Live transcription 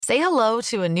Say hello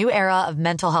to a new era of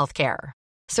mental health care.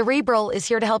 Cerebral is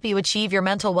here to help you achieve your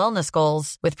mental wellness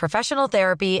goals with professional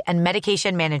therapy and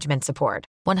medication management support.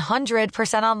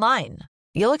 100% online.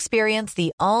 You'll experience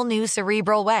the all-new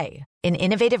Cerebral Way, an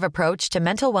innovative approach to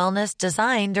mental wellness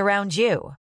designed around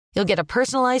you. You'll get a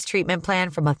personalized treatment plan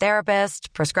from a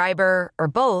therapist, prescriber, or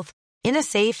both in a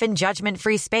safe and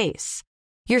judgment-free space.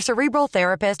 Your Cerebral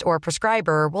therapist or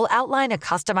prescriber will outline a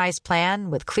customized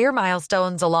plan with clear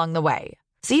milestones along the way,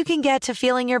 so you can get to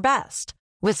feeling your best.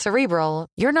 With Cerebral,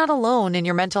 you're not alone in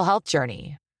your mental health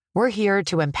journey. We're here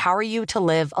to empower you to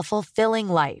live a fulfilling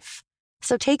life.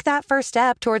 So take that first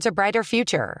step towards a brighter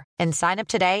future and sign up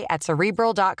today at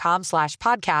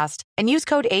Cerebral.com/podcast and use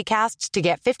code ACAST to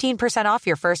get 15% off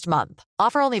your first month.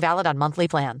 Offer only valid on monthly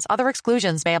plans. Other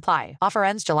exclusions may apply. Offer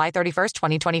ends July 31st,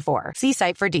 2024. See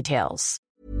site for details.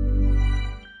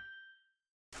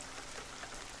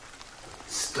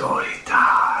 Story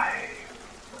time.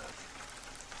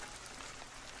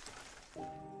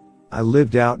 I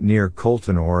lived out near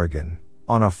Colton, Oregon,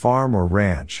 on a farm or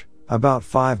ranch, about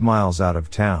 5 miles out of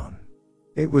town.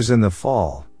 It was in the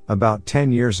fall, about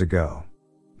 10 years ago.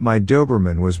 My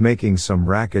Doberman was making some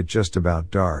racket just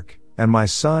about dark, and my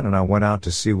son and I went out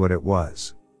to see what it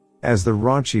was. As the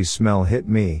raunchy smell hit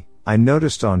me, I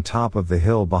noticed on top of the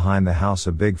hill behind the house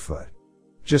a Bigfoot.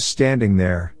 Just standing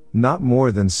there, not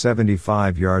more than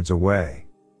 75 yards away.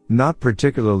 Not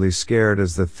particularly scared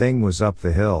as the thing was up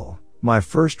the hill. My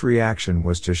first reaction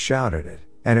was to shout at it,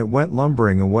 and it went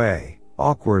lumbering away,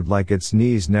 awkward like its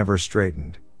knees never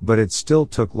straightened, but it still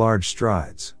took large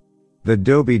strides. The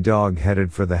Dobie dog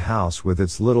headed for the house with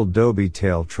its little Dobie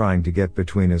tail trying to get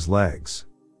between his legs.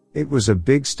 It was a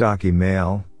big stocky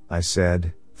male, I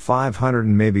said, 500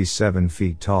 and maybe 7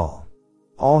 feet tall.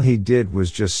 All he did was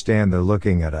just stand there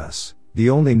looking at us, the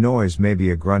only noise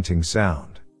maybe a grunting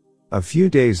sound. A few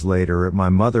days later at my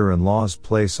mother-in-law's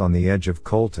place on the edge of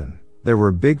Colton, there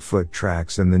were Bigfoot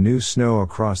tracks in the new snow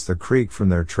across the creek from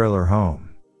their trailer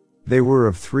home. They were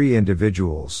of 3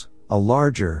 individuals, a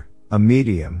larger, a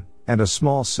medium, and a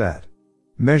small set.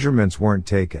 Measurements weren't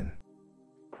taken.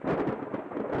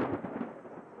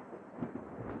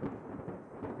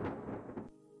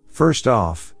 First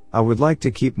off, I would like to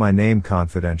keep my name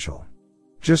confidential.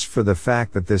 Just for the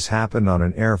fact that this happened on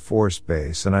an Air Force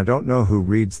base and I don't know who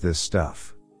reads this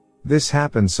stuff. This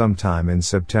happened sometime in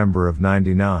September of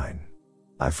 '99.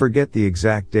 I forget the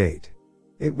exact date.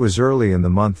 It was early in the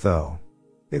month though.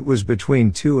 It was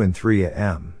between 2 and 3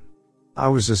 a.m. I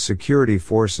was a security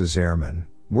forces airman,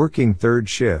 working 3rd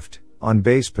shift, on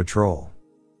base patrol.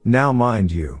 Now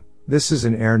mind you, this is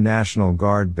an Air National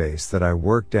Guard base that I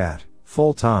worked at,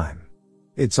 full time.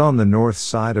 It's on the north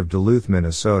side of Duluth,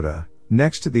 Minnesota,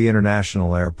 next to the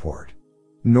international airport.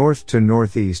 North to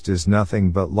northeast is nothing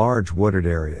but large wooded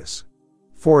areas.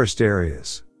 Forest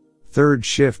areas. 3rd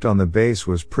shift on the base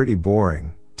was pretty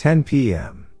boring, 10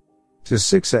 p.m. to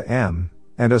 6 a.m.,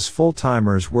 and us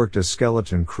full-timers worked a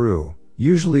skeleton crew,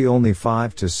 usually only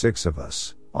 5 to 6 of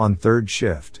us, on 3rd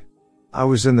shift. I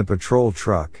was in the patrol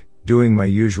truck, doing my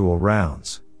usual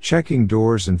rounds, checking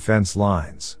doors and fence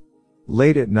lines.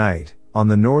 Late at night, on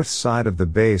the north side of the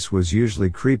base was usually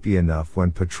creepy enough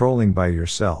when patrolling by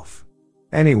yourself.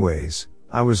 Anyways,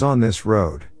 I was on this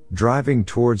road, driving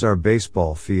towards our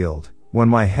baseball field, when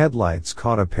my headlights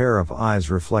caught a pair of eyes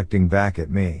reflecting back at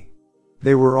me.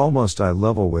 They were almost eye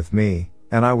level with me,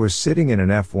 and I was sitting in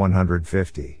an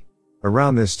F-150.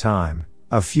 Around this time,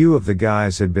 a few of the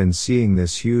guys had been seeing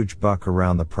this huge buck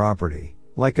around the property,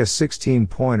 like a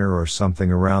 16-pointer or something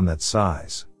around that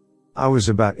size. I was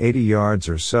about 80 yards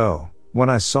or so, when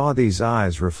I saw these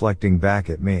eyes reflecting back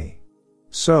at me.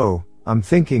 So, I'm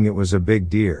thinking it was a big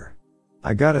deer.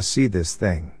 I gotta see this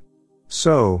thing.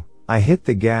 So, I hit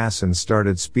the gas and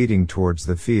started speeding towards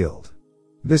the field.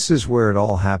 This is where it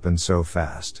all happened so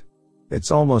fast.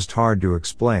 It's almost hard to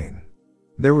explain.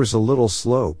 There was a little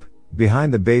slope,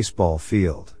 behind the baseball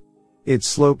field. It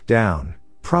sloped down,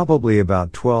 probably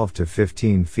about 12 to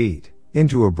 15 feet,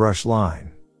 into a brush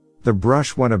line. The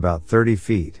brush went about 30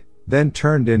 feet, then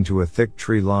turned into a thick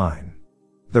tree line.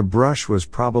 The brush was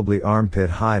probably armpit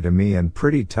high to me and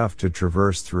pretty tough to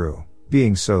traverse through,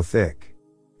 being so thick.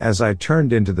 As I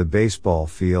turned into the baseball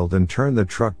field and turned the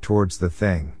truck towards the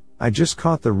thing, I just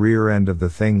caught the rear end of the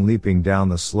thing leaping down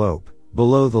the slope,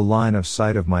 below the line of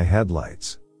sight of my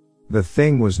headlights. The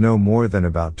thing was no more than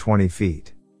about 20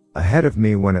 feet ahead of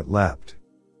me when it leapt.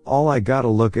 All I got a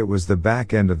look at was the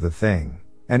back end of the thing,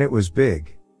 and it was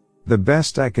big. The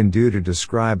best I can do to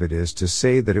describe it is to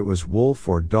say that it was wolf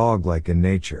or dog-like in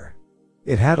nature.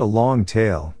 It had a long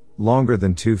tail, longer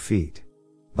than 2 feet.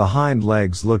 The hind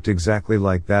legs looked exactly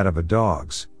like that of a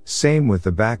dog's, same with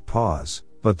the back paws,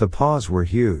 but the paws were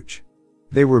huge.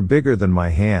 They were bigger than my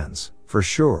hands, for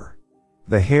sure.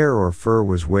 The hair or fur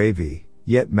was wavy,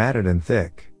 yet matted and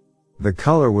thick. The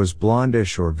color was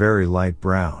blondish or very light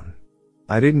brown.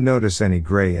 I didn't notice any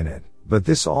gray in it, but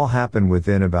this all happened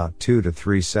within about 2 to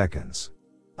 3 seconds.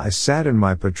 I sat in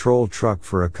my patrol truck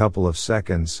for a couple of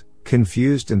seconds,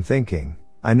 confused and thinking,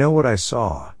 I know what I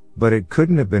saw, but it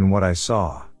couldn't have been what I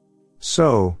saw.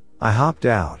 So, I hopped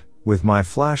out, with my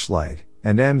flashlight,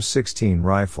 and M16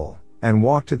 rifle, and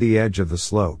walked to the edge of the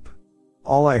slope.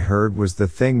 All I heard was the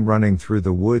thing running through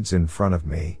the woods in front of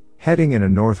me, heading in a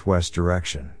northwest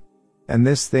direction. And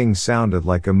this thing sounded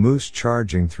like a moose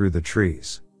charging through the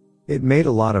trees. It made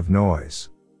a lot of noise.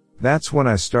 That's when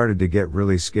I started to get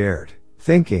really scared,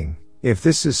 thinking, if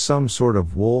this is some sort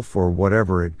of wolf or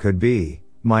whatever it could be,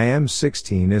 my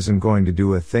M16 isn't going to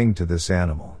do a thing to this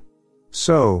animal.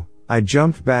 So, I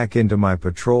jumped back into my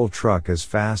patrol truck as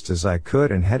fast as I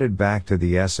could and headed back to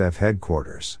the SF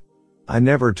headquarters. I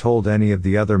never told any of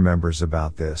the other members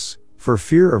about this, for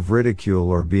fear of ridicule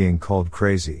or being called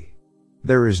crazy.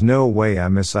 There is no way I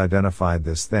misidentified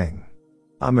this thing.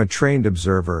 I'm a trained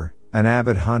observer, an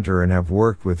avid hunter, and have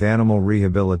worked with animal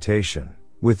rehabilitation,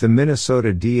 with the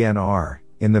Minnesota DNR,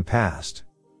 in the past.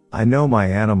 I know my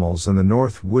animals in the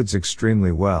North Woods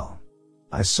extremely well.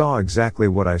 I saw exactly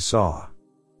what I saw.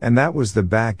 And that was the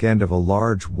back end of a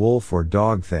large wolf or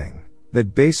dog thing,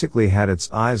 that basically had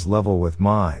its eyes level with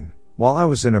mine, while I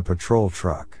was in a patrol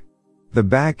truck. The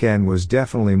back end was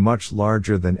definitely much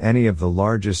larger than any of the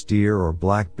largest deer or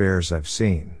black bears I've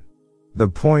seen. The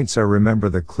points I remember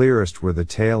the clearest were the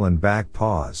tail and back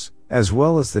paws, as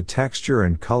well as the texture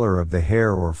and color of the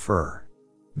hair or fur.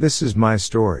 This is my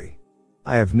story.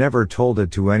 I have never told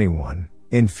it to anyone,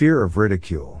 in fear of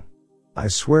ridicule. I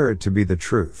swear it to be the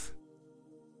truth.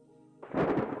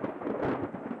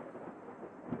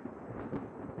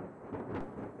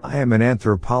 I am an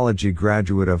anthropology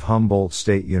graduate of Humboldt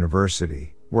State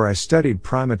University, where I studied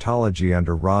primatology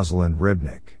under Rosalind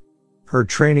Ribnick. Her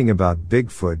training about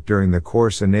Bigfoot during the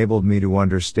course enabled me to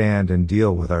understand and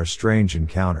deal with our strange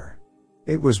encounter.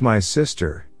 It was my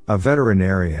sister, a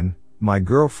veterinarian, my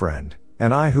girlfriend,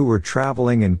 and I who were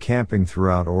traveling and camping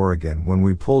throughout Oregon when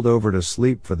we pulled over to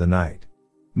sleep for the night.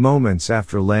 Moments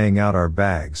after laying out our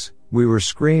bags, we were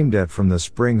screamed at from the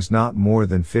springs not more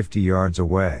than 50 yards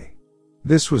away.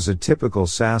 This was a typical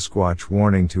Sasquatch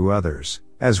warning to others,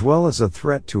 as well as a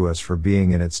threat to us for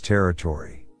being in its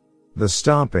territory. The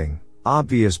stomping,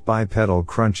 obvious bipedal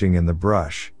crunching in the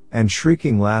brush, and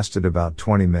shrieking lasted about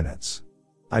 20 minutes.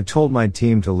 I told my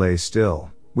team to lay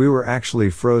still. We were actually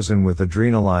frozen with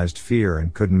adrenalized fear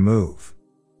and couldn't move.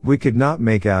 We could not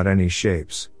make out any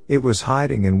shapes. It was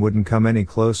hiding and wouldn't come any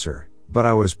closer, but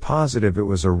I was positive it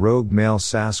was a rogue male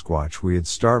Sasquatch we had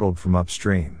startled from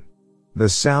upstream. The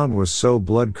sound was so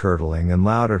blood-curdling and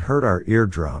loud it hurt our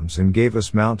eardrums and gave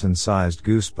us mountain-sized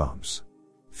goosebumps.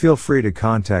 Feel free to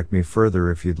contact me further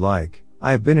if you'd like.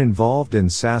 I have been involved in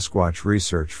Sasquatch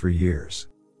research for years.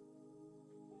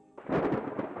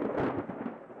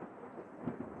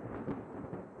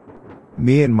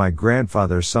 Me and my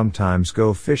grandfather sometimes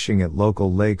go fishing at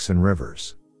local lakes and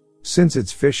rivers. Since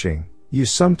it's fishing, you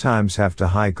sometimes have to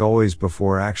hike always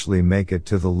before actually make it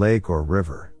to the lake or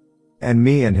river. And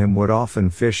me and him would often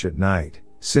fish at night,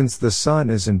 since the sun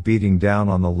isn't beating down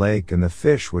on the lake and the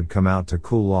fish would come out to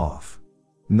cool off.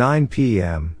 9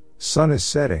 p.m., sun is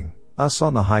setting, us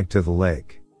on the hike to the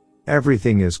lake.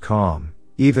 Everything is calm,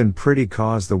 even pretty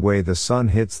cause the way the sun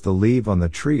hits the leaf on the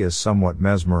tree is somewhat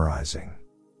mesmerizing.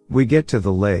 We get to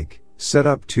the lake, set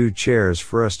up 2 chairs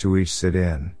for us to each sit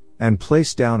in, and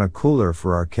place down a cooler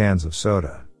for our cans of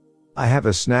soda. I have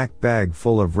a snack bag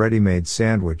full of ready-made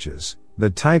sandwiches, the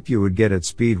type you would get at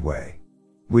Speedway.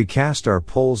 We cast our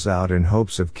poles out in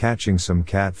hopes of catching some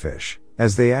catfish,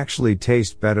 as they actually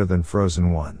taste better than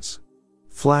frozen ones.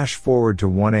 Flash forward to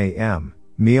 1 a.m.,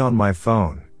 me on my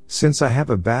phone, since I have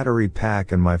a battery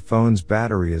pack and my phone's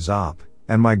battery is op,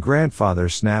 and my grandfather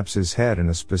snaps his head in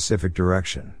a specific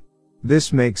direction.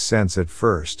 This makes sense at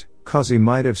first, cause he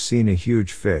might have seen a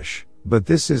huge fish, but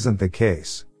this isn't the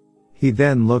case. He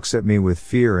then looks at me with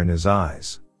fear in his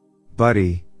eyes.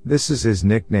 Buddy, this is his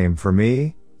nickname for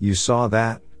me, you saw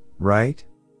that, right?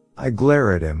 I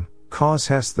glare at him, cause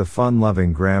Hess the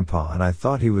fun-loving grandpa, and I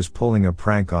thought he was pulling a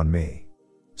prank on me.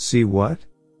 See what?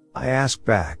 I ask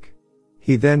back.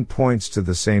 He then points to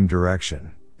the same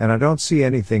direction, and I don't see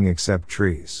anything except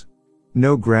trees.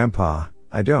 No grandpa,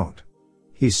 I don't.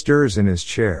 He stirs in his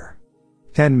chair.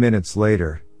 10 minutes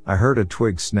later, I heard a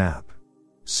twig snap.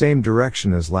 Same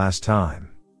direction as last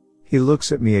time. He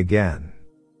looks at me again.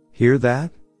 Hear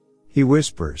that? He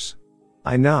whispers.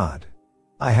 I nod.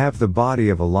 I have the body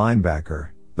of a linebacker,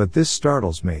 but this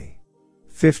startles me.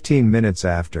 15 minutes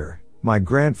after, my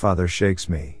grandfather shakes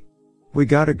me. We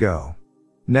gotta go.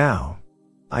 Now.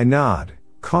 I nod,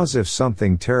 'cause if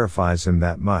something terrifies him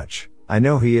that much, I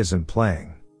know he isn't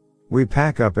playing. We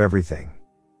pack up everything.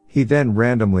 He then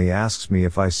randomly asks me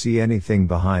if I see anything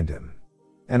behind him.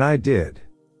 And I did.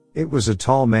 It was a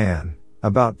tall man,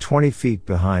 about 20 feet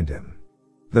behind him.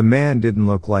 The man didn't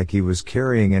look like he was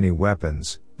carrying any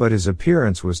weapons, but his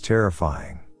appearance was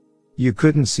terrifying. You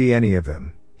couldn't see any of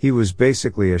him, he was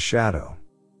basically a shadow.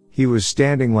 He was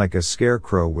standing like a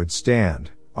scarecrow would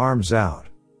stand, arms out.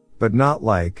 But not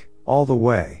like, all the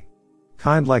way.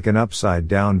 Kind like an upside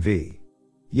down V.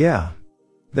 Yeah.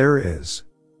 There is.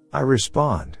 I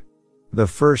respond. The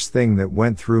first thing that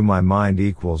went through my mind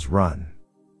equals run.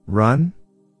 Run?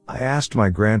 I asked my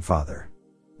grandfather.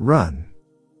 Run.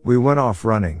 We went off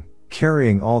running,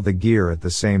 carrying all the gear at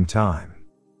the same time.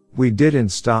 We didn't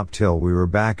stop till we were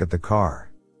back at the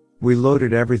car. We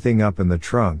loaded everything up in the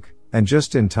trunk, and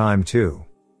just in time too.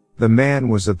 The man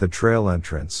was at the trail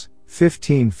entrance,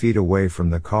 15 feet away from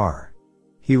the car.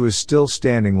 He was still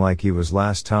standing like he was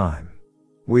last time.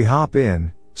 We hop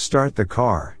in, start the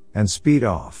car, and speed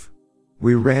off.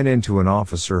 We ran into an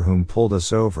officer whom pulled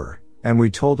us over, and we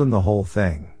told him the whole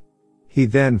thing. He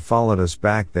then followed us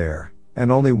back there,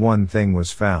 and only one thing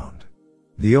was found.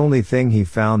 The only thing he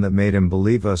found that made him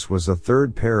believe us was a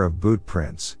third pair of boot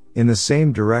prints, in the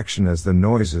same direction as the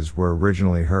noises were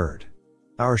originally heard.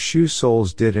 Our shoe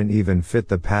soles didn't even fit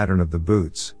the pattern of the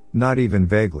boots, not even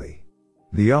vaguely.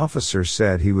 The officer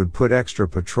said he would put extra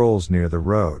patrols near the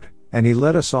road, and he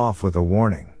let us off with a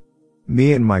warning.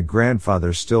 Me and my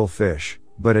grandfather still fish,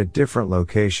 but at different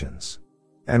locations.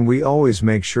 And we always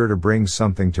make sure to bring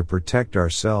something to protect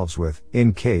ourselves with,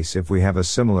 in case if we have a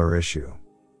similar issue.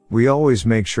 We always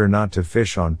make sure not to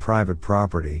fish on private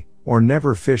property, or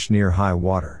never fish near high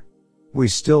water. We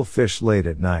still fish late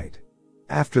at night.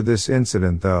 After this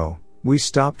incident though, we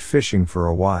stopped fishing for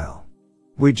a while.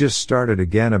 We just started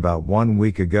again about 1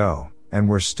 week ago, and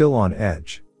we're still on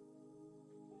edge.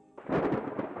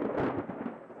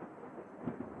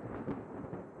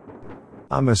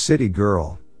 I'm a city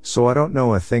girl, so I don't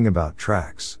know a thing about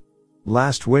tracks.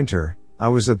 Last winter, I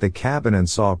was at the cabin and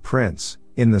saw prints,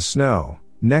 in the snow,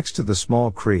 next to the small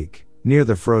creek, near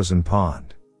the frozen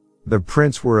pond. The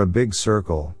prints were a big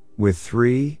circle, with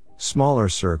 3 smaller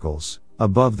circles,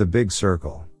 above the big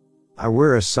circle. I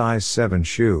wear a size 7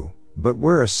 shoe, but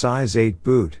wear a size 8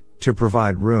 boot, to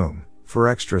provide room, for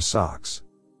extra socks.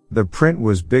 The print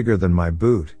was bigger than my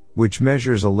boot, which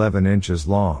measures 11 inches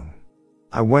long.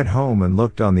 I went home and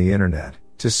looked on the internet,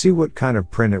 to see what kind of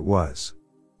print it was.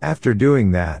 After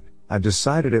doing that, I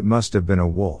decided it must have been a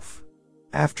wolf.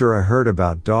 After I heard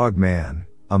about Dog Man,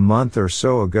 a month or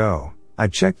so ago, I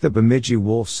checked the Bemidji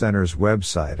Wolf Center's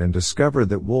website and discovered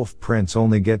that wolf prints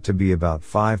only get to be about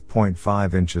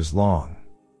 5.5 inches long.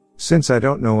 Since I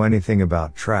don't know anything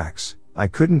about tracks, I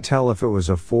couldn't tell if it was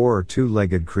a 4 or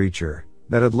 2-legged creature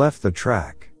that had left the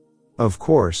track. Of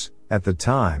course, at the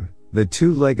time, the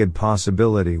 2-legged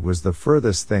possibility was the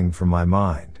furthest thing from my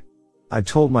mind. I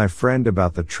told my friend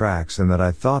about the tracks and that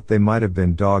I thought they might have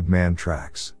been Dog Man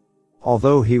tracks.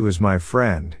 Although he was my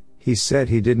friend, he said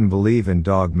he didn't believe in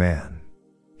Dog Man.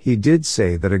 He did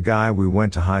say that a guy we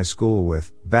went to high school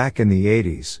with, back in the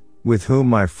 80s, with whom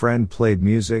my friend played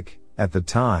music, at the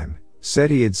time, said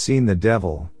he had seen the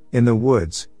devil, in the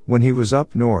woods, when he was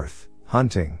up north,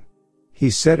 hunting. He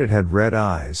said it had red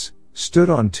eyes, stood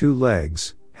on 2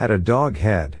 legs, had a dog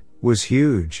head, was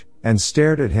huge, and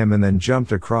stared at him and then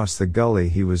jumped across the gully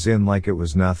he was in like it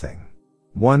was nothing.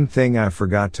 One thing I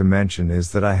forgot to mention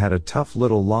is that I had a tough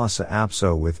little Lhasa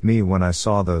Apso with me when I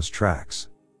saw those tracks.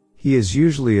 He is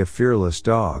usually a fearless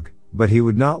dog, but he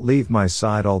would not leave my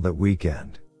side all that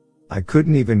weekend. I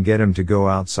couldn't even get him to go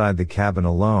outside the cabin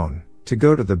alone, to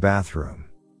go to the bathroom.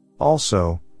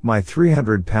 Also, my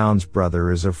 300 pounds brother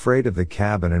is afraid of the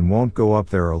cabin and won't go up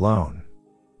there alone.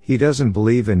 He doesn't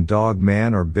believe in Dog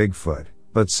Man or Bigfoot,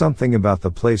 but something about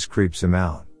the place creeps him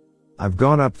out. I've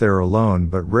gone up there alone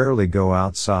but rarely go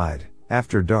outside,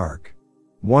 after dark.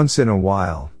 Once in a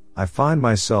while, I find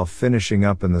myself finishing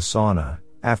up in the sauna,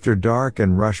 after dark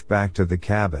and rush back to the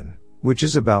cabin, which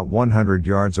is about 100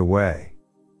 yards away.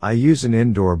 I use an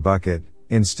indoor bucket,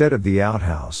 instead of the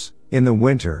outhouse, in the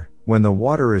winter, when the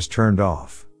water is turned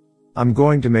off. I'm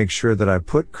going to make sure that I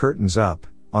put curtains up,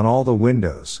 on all the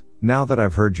windows, now that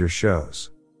I've heard your shows.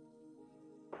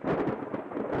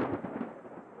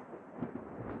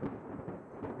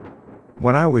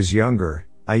 When I was younger,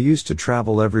 I used to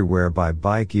travel everywhere by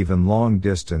bike, even long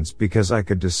distance, because I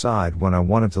could decide when I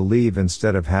wanted to leave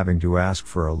instead of having to ask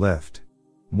for a lift.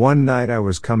 One night I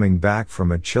was coming back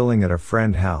from a chilling at a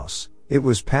friend's house. It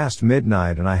was past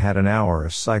midnight and I had an hour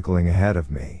of cycling ahead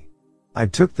of me. I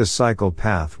took the cycle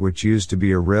path, which used to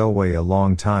be a railway a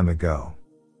long time ago.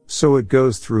 So it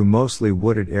goes through mostly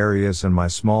wooded areas and my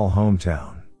small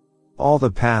hometown. All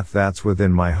the path that's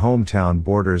within my hometown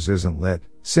borders isn't lit,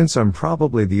 since I'm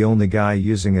probably the only guy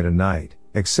using it at night,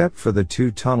 except for the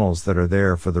 2 tunnels that are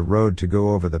there for the road to go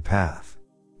over the path.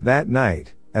 That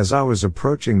night, as I was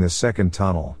approaching the second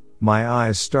tunnel, my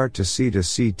eyes start to see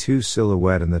 2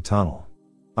 silhouettes in the tunnel.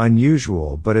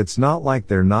 Unusual, but it's not like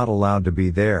they're not allowed to be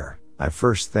there, I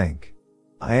first think.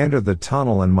 I enter the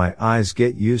tunnel and my eyes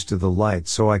get used to the light,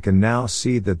 so I can now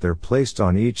see that they're placed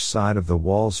on each side of the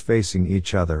walls facing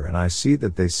each other, and I see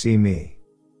that they see me.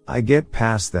 I get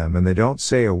past them and they don't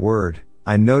say a word.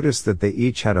 I notice that they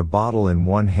each had a bottle in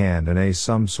one hand and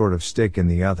some sort of stick in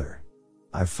the other.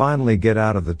 I finally get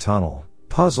out of the tunnel,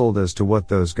 puzzled as to what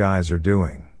those guys are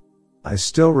doing. I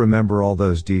still remember all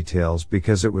those details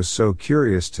because it was so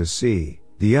curious to see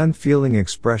the unfeeling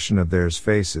expression of their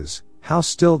faces, how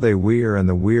still they were, and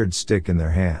the weird stick in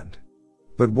their hand.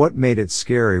 But what made it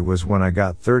scary was when I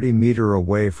got 30 meters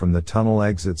away from the tunnel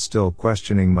exit, still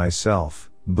questioning myself.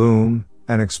 Boom,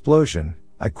 an explosion.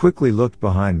 I quickly looked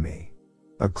behind me.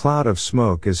 A cloud of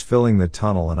smoke is filling the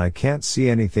tunnel and I can't see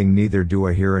anything, neither do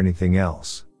I hear anything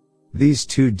else. These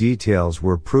 2 details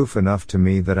were proof enough to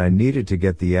me that I needed to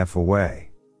get the F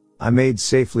away. I made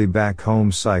safely back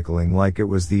home, cycling like it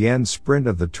was the end sprint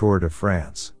of the Tour de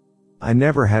France. I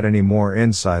never had any more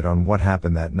insight on what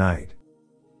happened that night.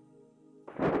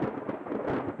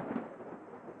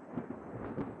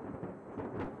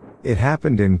 It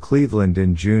happened in Cleveland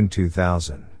in June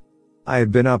 2000. I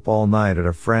had been up all night at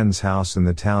a friend's house in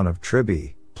the town of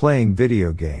Tribby, playing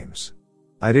video games.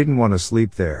 I didn't want to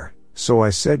sleep there, so I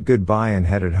said goodbye and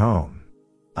headed home.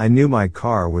 I knew my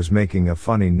car was making a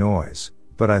funny noise,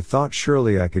 but I thought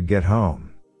surely I could get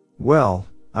home. Well,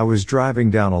 I was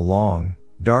driving down a long,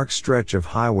 dark stretch of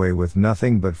highway with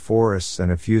nothing but forests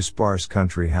and a few sparse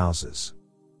country houses.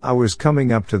 I was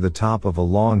coming up to the top of a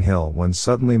long hill when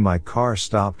suddenly my car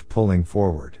stopped pulling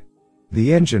forward.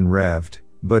 The engine revved,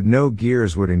 but no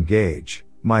gears would engage.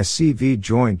 My CV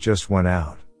joint just went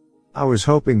out. I was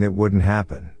hoping that wouldn't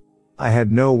happen. I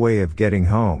had no way of getting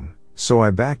home, so I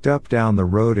backed up down the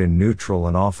road in neutral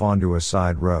and off onto a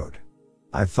side road.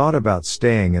 I thought about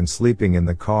staying and sleeping in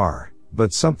the car,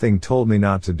 but something told me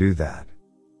not to do that.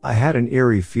 I had an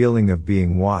eerie feeling of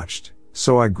being watched,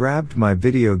 so I grabbed my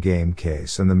video game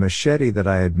case and the machete that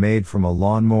I had made from a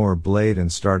lawnmower blade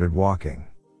and started walking.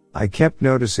 I kept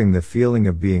noticing the feeling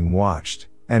of being watched,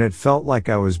 and it felt like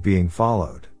I was being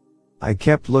followed. I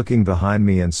kept looking behind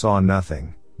me and saw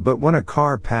nothing, but when a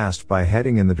car passed by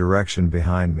heading in the direction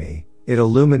behind me, it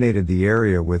illuminated the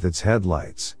area with its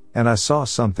headlights, and I saw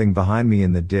something behind me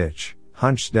in the ditch,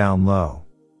 hunched down low.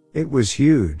 It was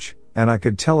huge, and I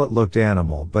could tell it looked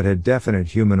animal but had definite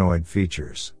humanoid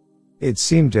features. It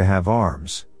seemed to have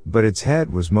arms, but its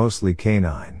head was mostly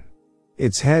canine.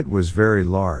 Its head was very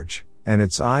large, and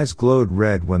its eyes glowed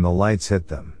red when the lights hit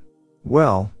them.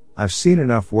 Well, I've seen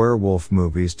enough werewolf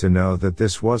movies to know that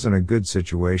this wasn't a good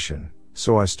situation,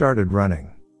 so I started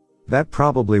running. That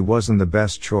probably wasn't the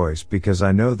best choice because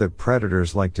I know that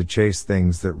predators like to chase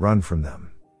things that run from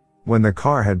them. When the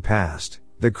car had passed,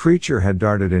 the creature had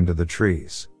darted into the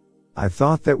trees. I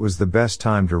thought that was the best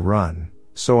time to run,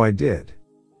 so I did.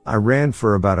 I ran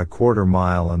for about a quarter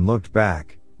mile and looked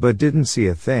back, but didn't see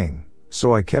a thing,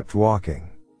 so I kept walking.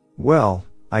 Well,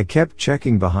 I kept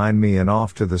checking behind me and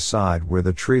off to the side where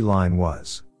the tree line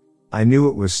was. I knew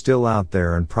it was still out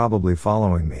there and probably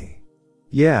following me.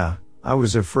 Yeah, I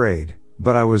was afraid,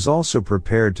 but I was also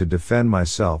prepared to defend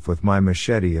myself with my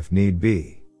machete if need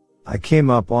be. I came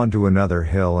up onto another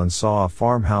hill and saw a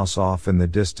farmhouse off in the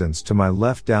distance to my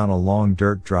left down a long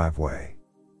dirt driveway.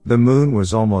 The moon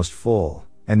was almost full,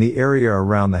 and the area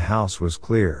around the house was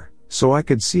clear, so I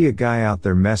could see a guy out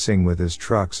there messing with his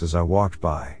trucks as I walked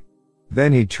by.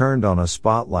 Then he turned on a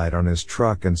spotlight on his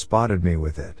truck and spotted me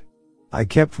with it. I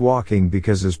kept walking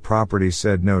because his property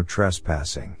said no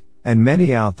trespassing, and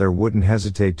many out there wouldn't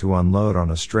hesitate to unload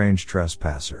on a strange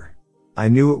trespasser. I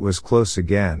knew it was close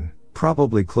again,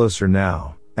 probably closer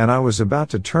now, and I was about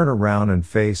to turn around and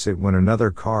face it when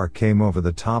another car came over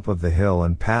the top of the hill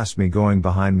and passed me, going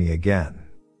behind me again.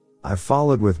 I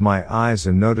followed with my eyes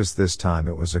and noticed this time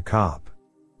it was a cop.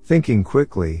 Thinking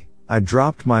quickly, I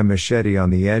dropped my machete on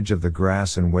the edge of the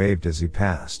grass and waved as he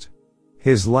passed.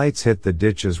 His lights hit the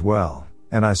ditch as well,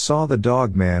 and I saw the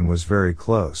dog man was very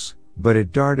close, but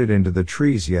it darted into the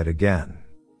trees yet again.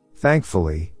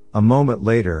 Thankfully, a moment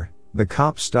later, the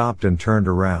cop stopped and turned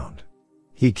around.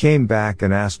 He came back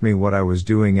and asked me what I was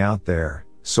doing out there,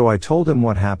 so I told him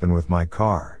what happened with my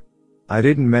car. I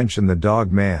didn't mention the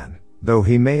dog man, though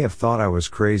he may have thought I was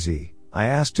crazy. I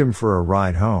asked him for a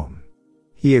ride home.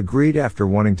 He agreed after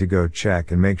wanting to go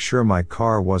check and make sure my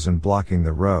car wasn't blocking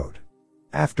the road.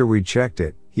 After we checked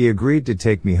it, he agreed to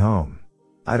take me home.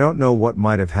 I don't know what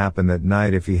might have happened that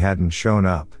night if he hadn't shown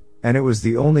up, and it was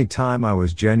the only time I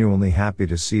was genuinely happy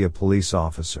to see a police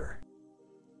officer.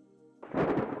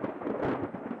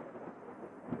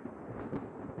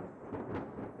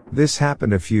 This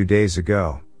happened a few days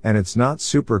ago, and it's not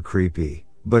super creepy,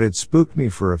 but it spooked me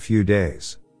for a few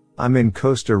days. I'm in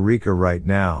Costa Rica right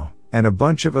now, and a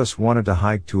bunch of us wanted to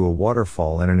hike to a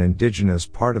waterfall in an indigenous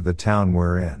part of the town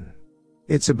we're in.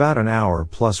 It's about an hour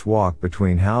plus walk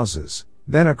between houses,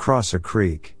 then across a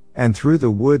creek, and through the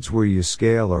woods where you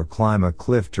scale or climb a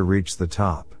cliff to reach the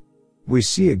top. We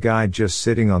see a guy just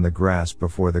sitting on the grass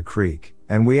before the creek,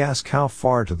 and we ask how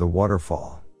far to the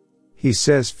waterfall. He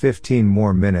says 15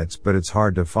 more minutes, but it's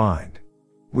hard to find.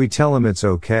 We tell him it's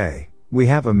okay, we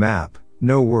have a map,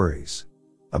 no worries.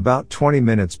 About 20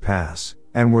 minutes pass,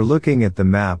 and we're looking at the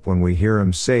map when we hear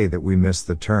him say that we missed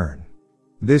the turn.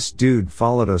 This dude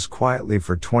followed us quietly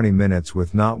for 20 minutes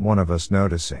with not one of us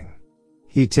noticing.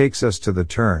 He takes us to the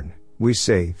turn, we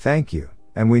say thank you,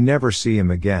 and we never see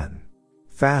him again.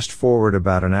 Fast forward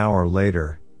about an hour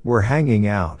later, we're hanging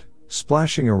out,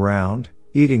 splashing around,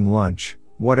 eating lunch,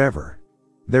 whatever.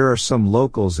 There are some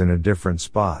locals in a different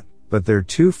spot, but they're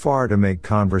too far to make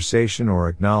conversation or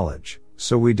acknowledge,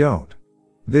 so we don't.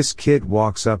 This kid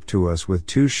walks up to us with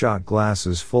 2 shot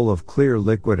glasses full of clear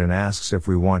liquid and asks if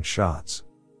we want shots.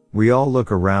 We all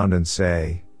look around and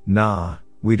say, nah,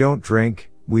 we don't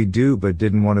drink, we do but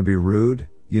didn't want to be rude,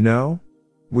 you know?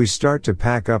 We start to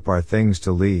pack up our things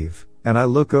to leave, and I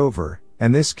look over,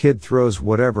 and this kid throws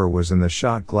whatever was in the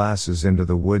shot glasses into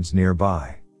the woods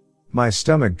nearby. My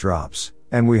stomach drops,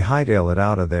 and we hightail it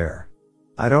out of there.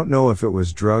 I don't know if it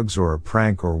was drugs or a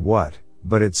prank or what,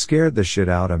 but it scared the shit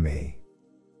out of me.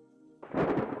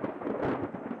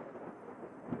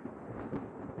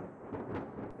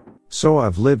 So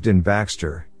I've lived in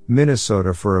Baxter,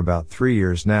 Minnesota for about 3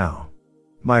 years now.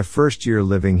 My first year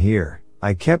living here,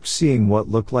 I kept seeing what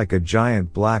looked like a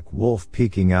giant black wolf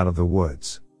peeking out of the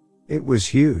woods. It was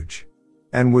huge,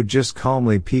 and would just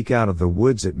calmly peek out of the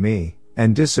woods at me,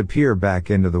 and disappear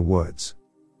back into the woods.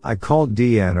 I called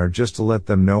DNR just to let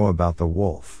them know about the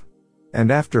wolf.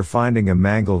 And after finding a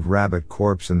mangled rabbit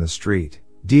corpse in the street,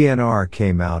 DNR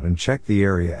came out and checked the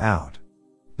area out.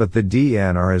 But the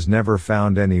DNR has never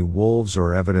found any wolves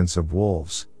or evidence of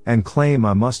wolves, and claim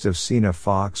I must have seen a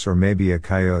fox or maybe a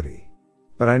coyote.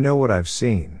 But I know what I've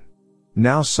seen.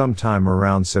 Now sometime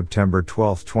around September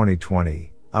 12,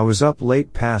 2020, I was up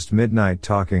late past midnight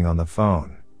talking on the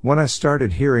phone, when I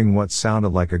started hearing what sounded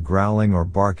like a growling or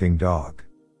barking dog.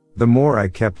 The more I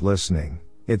kept listening,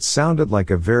 it sounded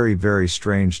like a very, very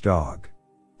strange dog.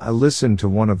 I listened to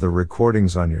one of the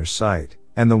recordings on your site,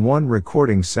 and the one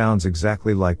recording sounds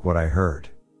exactly like what I heard.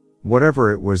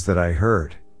 Whatever it was that I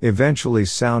heard, eventually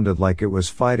sounded like it was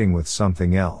fighting with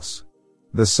something else.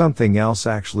 The something else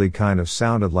actually kind of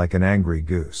sounded like an angry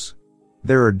goose.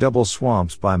 There are double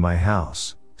swamps by my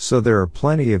house, so there are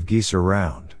plenty of geese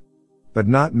around. But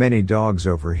not many dogs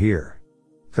over here.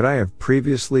 Could I have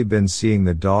previously been seeing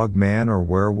the dog man or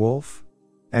werewolf?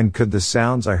 And could the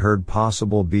sounds I heard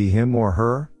possibly be him or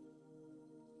her?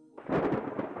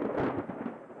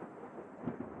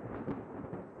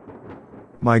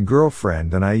 My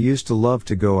girlfriend and I used to love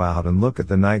to go out and look at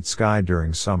the night sky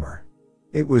during summer.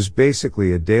 It was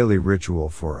basically a daily ritual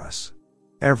for us.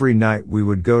 Every night we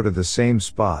would go to the same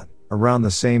spot, around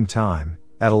the same time,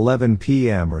 at 11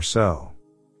 p.m. or so.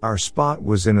 Our spot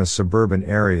was in a suburban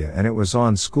area and it was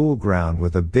on school ground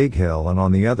with a big hill, and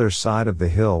on the other side of the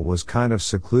hill was kind of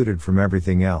secluded from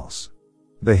everything else.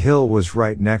 The hill was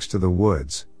right next to the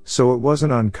woods, so it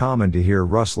wasn't uncommon to hear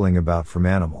rustling about from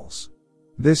animals.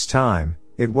 This time,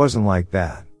 it wasn't like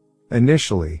that.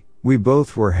 Initially, we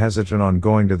both were hesitant on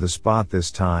going to the spot this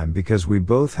time because we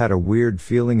both had a weird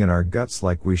feeling in our guts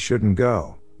like we shouldn't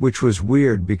go, which was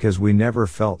weird because we never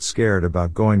felt scared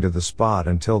about going to the spot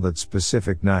until that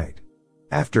specific night.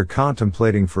 After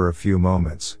contemplating for a few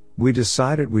moments, we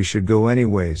decided we should go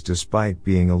anyways despite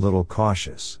being a little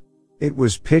cautious. It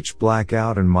was pitch black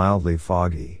out and mildly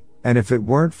foggy, and if it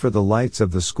weren't for the lights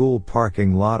of the school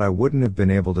parking lot I wouldn't have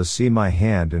been able to see my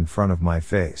hand in front of my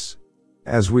face.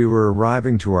 As we were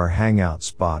arriving to our hangout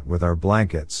spot with our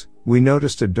blankets, we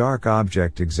noticed a dark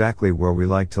object exactly where we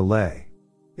like to lay.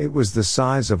 It was the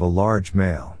size of a large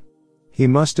male. He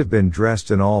must have been dressed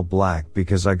in all black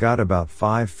because I got about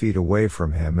 5 feet away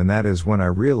from him, and that is when I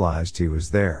realized he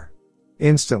was there.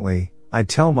 Instantly, I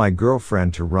tell my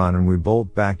girlfriend to run and we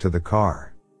bolt back to the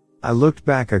car. I looked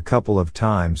back a couple of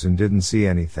times and didn't see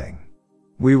anything.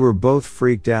 We were both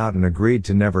freaked out and agreed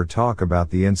to never talk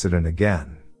about the incident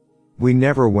again. We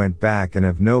never went back and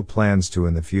have no plans to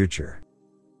in the future.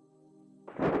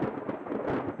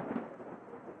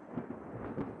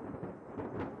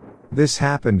 This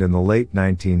happened in the late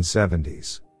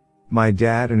 1970s. My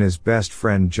dad and his best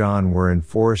friend John were in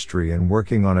forestry and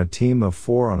working on a team of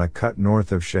 4 on a cut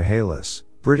north of Chehalis,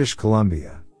 British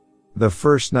Columbia. The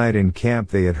first night in camp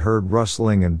they had heard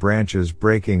rustling and branches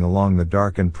breaking along the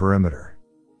darkened perimeter.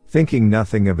 Thinking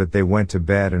nothing of it, they went to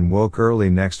bed and woke early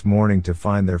next morning to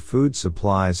find their food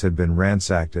supplies had been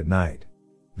ransacked at night.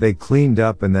 They cleaned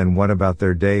up and then went about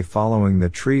their day following the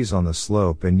trees on the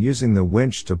slope and using the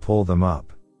winch to pull them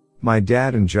up. My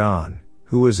dad and John,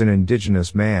 who was an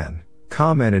indigenous man,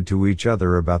 commented to each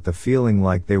other about the feeling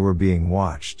like they were being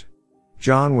watched.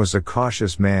 John was a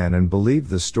cautious man and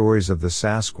believed the stories of the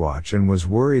Sasquatch and was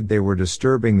worried they were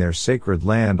disturbing their sacred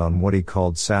land on what he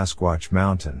called Sasquatch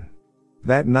Mountain.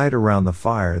 That night around the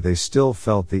fire they still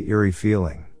felt the eerie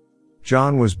feeling.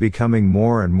 John was becoming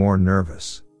more and more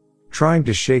nervous. Trying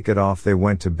to shake it off, they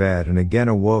went to bed and again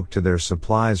awoke to their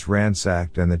supplies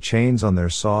ransacked and the chains on their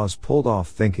saws pulled off,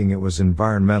 thinking it was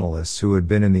environmentalists who had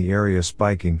been in the area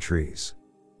spiking trees.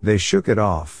 They shook it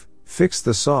off, fixed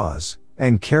the saws,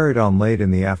 and carried on. Late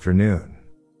in the afternoon,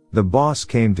 the boss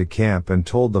came to camp and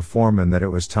told the foreman that it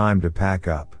was time to pack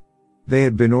up. They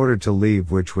had been ordered to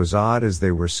leave, which was odd as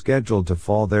they were scheduled to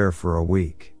fall there for a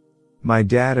week. My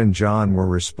dad and John were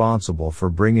responsible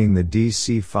for bringing the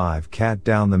DC-5 Cat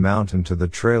down the mountain to the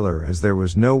trailer as there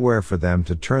was nowhere for them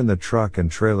to turn the truck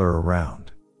and trailer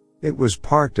around. It was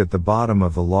parked at the bottom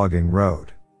of the logging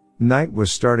road. Night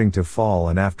was starting to fall,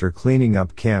 and after cleaning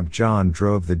up camp, John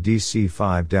drove the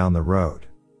DC-5 down the road.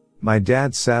 My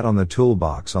dad sat on the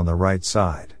toolbox on the right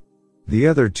side. The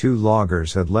other 2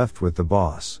 loggers had left with the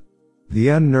boss. The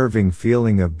unnerving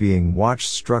feeling of being watched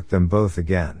struck them both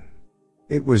again.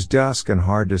 It was dusk and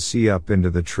hard to see up into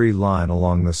the tree line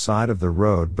along the side of the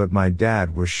road, but my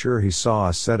dad was sure he saw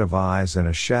a set of eyes and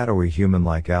a shadowy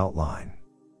human-like outline.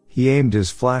 He aimed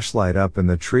his flashlight up in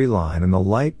the tree line and the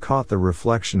light caught the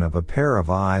reflection of a pair of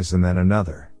eyes and then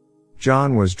another.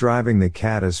 John was driving the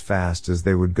Cat as fast as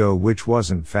they would go, which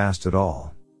wasn't fast at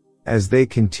all. As they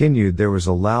continued, there was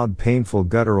a loud, painful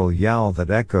guttural yowl that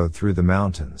echoed through the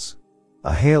mountains.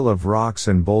 A hail of rocks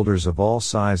and boulders of all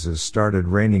sizes started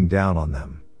raining down on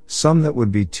them, some that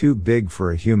would be too big for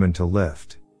a human to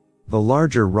lift. The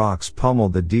larger rocks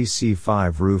pummeled the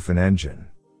DC-5 roof and engine.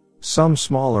 Some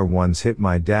smaller ones hit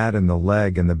my dad in the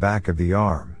leg and the back of the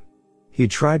arm. He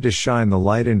tried to shine the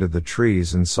light into the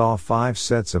trees and saw 5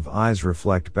 sets of eyes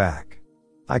reflect back.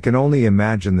 I can only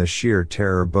imagine the sheer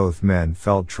terror both men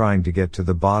felt trying to get to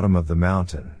the bottom of the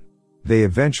mountain. They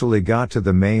eventually got to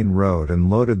the main road and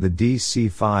loaded the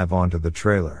DC-5 onto the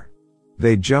trailer.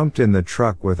 They jumped in the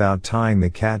truck without tying the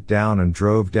Cat down and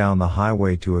drove down the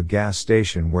highway to a gas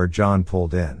station where John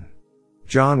pulled in.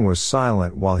 John was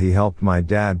silent while he helped my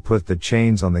dad put the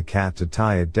chains on the Cat to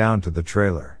tie it down to the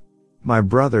trailer. My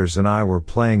brothers and I were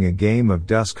playing a game of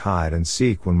dusk hide and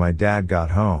seek when my dad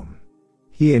got home.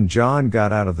 He and John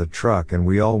got out of the truck and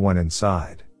we all went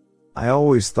inside. I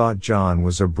always thought John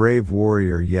was a brave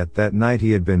warrior, yet that night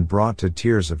he had been brought to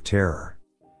tears of terror.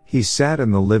 He sat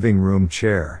in the living room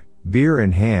chair, beer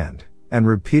in hand, and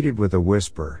repeated with a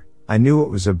whisper, "I knew it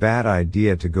was a bad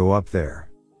idea to go up there."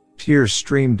 Tears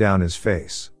streamed down his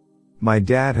face. My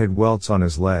dad had welts on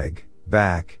his leg,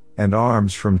 back, and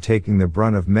arms from taking the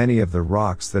brunt of many of the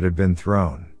rocks that had been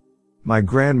thrown. My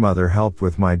grandmother helped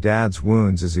with my dad's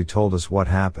wounds as he told us what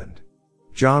happened.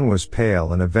 John was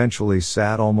pale and eventually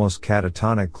sat almost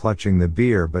catatonic, clutching the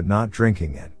beer but not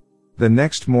drinking it. The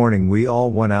next morning we all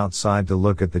went outside to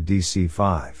look at the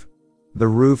DC-5. The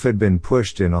roof had been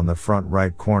pushed in on the front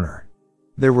right corner.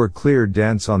 There were clear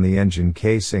dents on the engine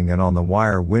casing and on the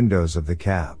wire windows of the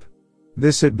cab.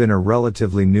 This had been a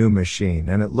relatively new machine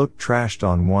and it looked trashed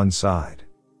on one side.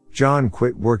 John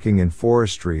quit working in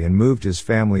forestry and moved his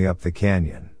family up the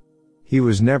canyon. He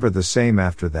was never the same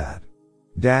after that.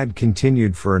 Dad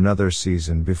continued for another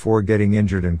season before getting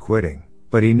injured and quitting,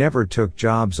 but he never took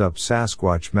jobs up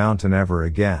Sasquatch Mountain ever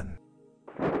again.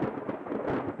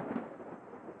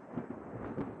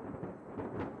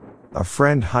 A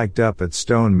friend hiked up at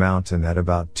Stone Mountain at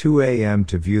about 2 a.m.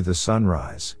 to view the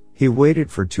sunrise. He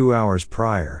waited for 2 hours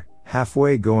prior.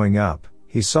 Halfway going up,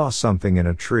 he saw something in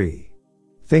a tree.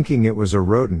 Thinking it was a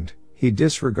rodent, He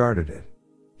disregarded it.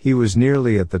 He was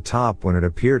nearly at the top when it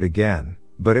appeared again,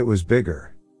 but it was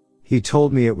bigger. He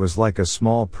told me it was like a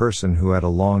small person who had a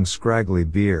long scraggly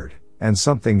beard, and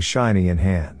something shiny in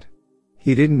hand.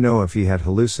 He didn't know if he had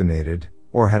hallucinated,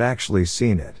 or had actually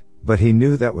seen it, but he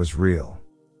knew that was real.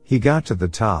 He got to the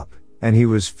top, and he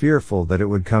was fearful that it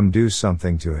would come do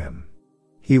something to him.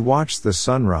 He watched the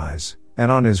sunrise,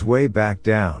 and on his way back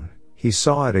down, he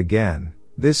saw it again,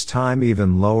 this time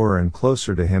even lower and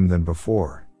closer to him than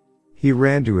before. He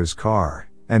ran to his car,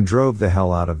 and drove the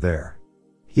hell out of there.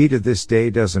 He to this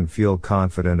day doesn't feel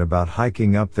confident about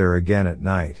hiking up there again at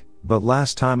night, but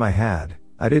last time I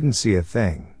didn't see a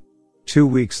thing. 2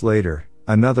 weeks later,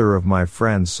 another of my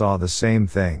friends saw the same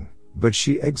thing, but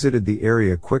she exited the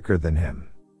area quicker than him.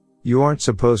 You aren't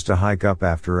supposed to hike up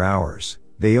after hours,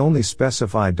 they only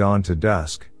specify dawn to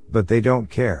dusk, but they don't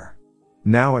care.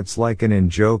 Now it's like an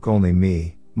in-joke only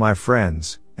me, my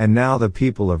friends, and now the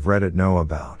people of Reddit know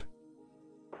about.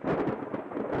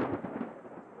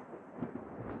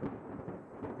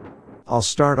 I'll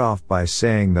start off by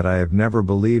saying that I have never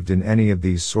believed in any of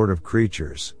these sort of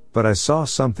creatures, but I saw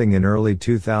something in early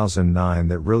 2009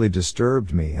 that really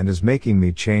disturbed me and is making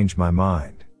me change my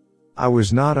mind. I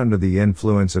was not under the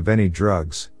influence of any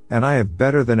drugs, and I have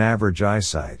better than average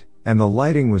eyesight, and the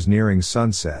lighting was nearing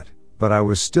sunset, but I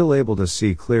was still able to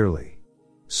see clearly.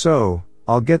 So,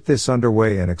 I'll get this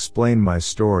underway and explain my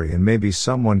story, and maybe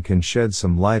someone can shed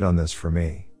some light on this for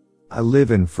me. I live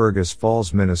in Fergus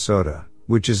Falls, Minnesota,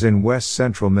 which is in west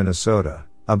central Minnesota,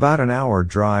 about an hour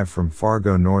drive from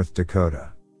Fargo, North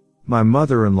Dakota. My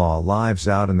mother-in-law lives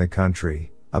out in the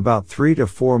country, about 3 to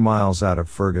 4 miles out of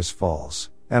Fergus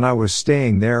Falls, and I was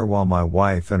staying there while my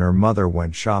wife and her mother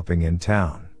went shopping in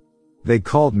town. They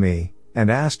called me, and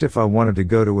asked if I wanted to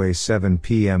go to a 7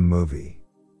 p.m. movie.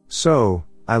 So,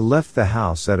 I left the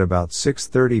house at about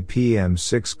 6:30 p.m.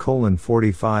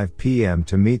 6:45 p.m.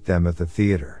 to meet them at the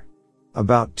theater.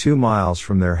 About 2 miles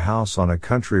from their house on a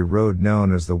country road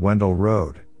known as the Wendell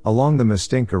Road, along the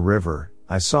Mustinka River,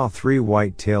 I saw 3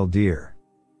 white-tailed deer.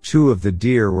 2 of the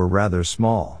deer were rather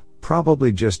small,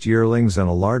 probably just yearlings, and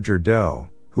a larger doe,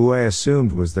 who I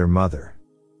assumed was their mother.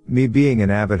 Me being an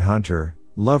avid hunter,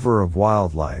 lover of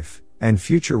wildlife, and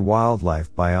future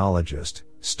wildlife biologist,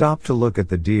 stopped to look at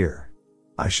the deer.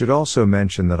 I should also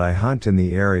mention that I hunt in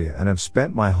the area and have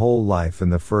spent my whole life in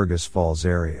the Fergus Falls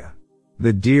area.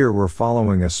 The deer were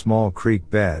following a small creek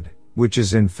bed, which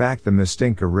is in fact the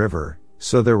Mustinka River,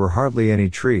 so there were hardly any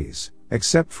trees,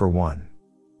 except for one.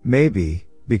 Maybe,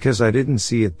 because I didn't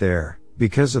see it there,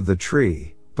 because of the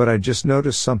tree, but I just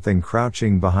noticed something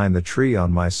crouching behind the tree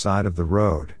on my side of the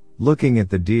road, looking at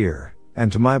the deer,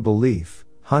 and to my belief,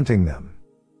 hunting them.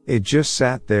 It just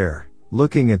sat there,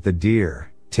 looking at the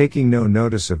deer, taking no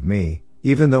notice of me,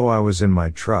 even though I was in my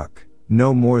truck,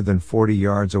 no more than 40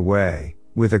 yards away,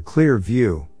 with a clear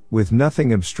view, with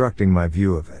nothing obstructing my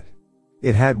view of it.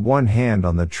 It had one hand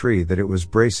on the tree that it was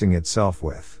bracing itself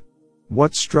with.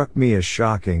 What struck me as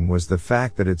shocking was the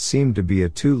fact that it seemed to be a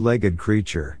 2-legged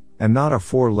creature, and not a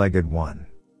 4-legged one.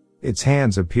 Its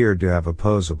hands appeared to have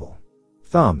opposable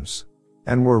thumbs,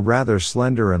 and were rather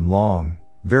slender and long,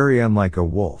 very unlike a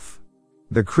wolf.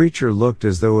 The creature looked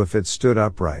as though if it stood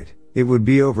upright, it would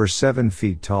be over 7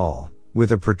 feet tall,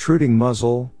 with a protruding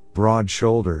muzzle, broad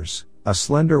shoulders, a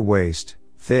slender waist,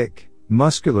 thick,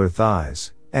 muscular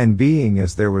thighs, and being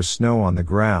as there was snow on the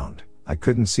ground, I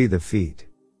couldn't see the feet.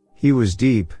 He was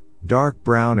deep, dark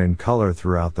brown in color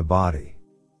throughout the body.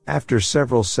 After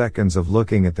several seconds of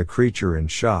looking at the creature in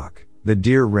shock, the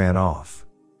deer ran off.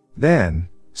 Then,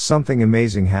 something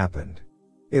amazing happened.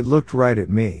 It looked right at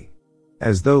me,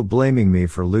 as though blaming me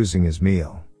for losing his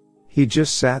meal. He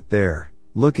just sat there,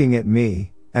 looking at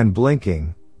me, and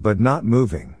blinking, but not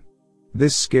moving.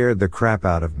 This scared the crap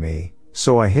out of me,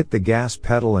 so I hit the gas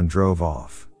pedal and drove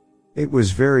off. It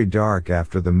was very dark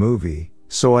after the movie,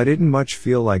 so I didn't much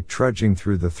feel like trudging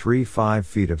through the 3-5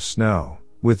 feet of snow,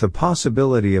 with the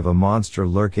possibility of a monster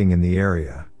lurking in the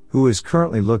area, who is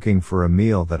currently looking for a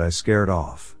meal that I scared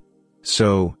off.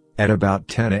 So, at about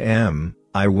 10 a.m.,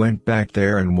 I went back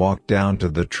there and walked down to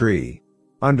the tree.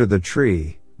 Under the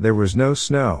tree, there was no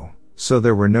snow, so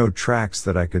there were no tracks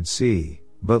that I could see,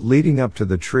 but leading up to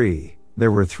the tree,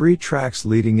 there were 3 tracks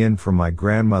leading in from my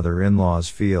grandmother-in-law's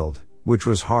field, which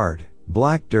was hard,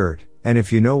 black dirt, and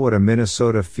if you know what a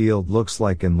Minnesota field looks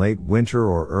like in late winter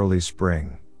or early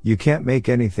spring, you can't make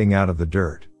anything out of the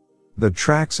dirt. The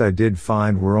tracks I did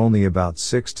find were only about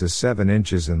 6 to 7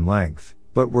 inches in length,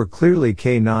 but were clearly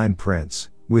canine prints,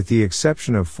 with the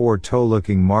exception of 4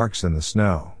 toe-looking marks in the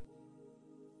snow.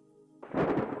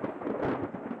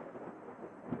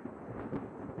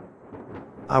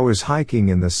 I was hiking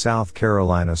in the South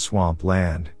Carolina swamp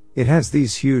land. It has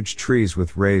these huge trees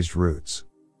with raised roots.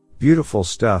 Beautiful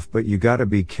stuff, but you gotta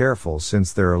be careful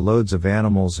since there are loads of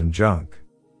animals and junk.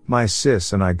 My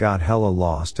sis and I got hella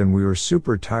lost and we were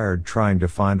super tired trying to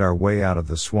find our way out of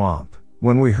the swamp,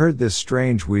 when we heard this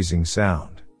strange wheezing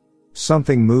sound.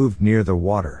 Something moved near the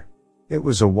water. It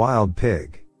was a wild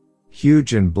pig.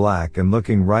 Huge and black and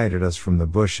looking right at us from the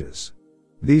bushes.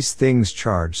 These things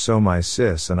charged, so my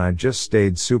sis and I just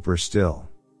stayed super still.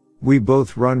 We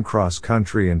both run cross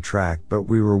country and track, but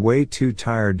we were way too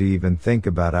tired to even think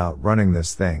about outrunning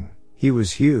this thing. He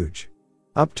was huge.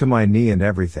 Up to my knee and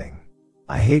everything.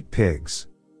 I hate pigs.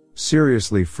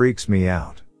 Seriously freaks me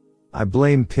out. I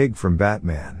blame Pig from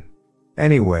Batman.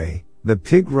 Anyway, the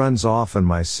pig runs off and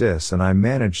my sis and I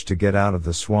managed to get out of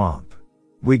the swamp.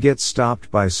 We get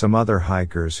stopped by some other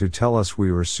hikers who tell us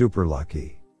we were super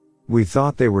lucky. We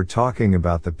thought they were talking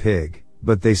about the pig,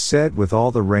 but they said with all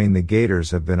the rain the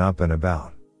gators have been up and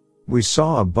about. We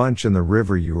saw a bunch in the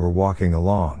river you were walking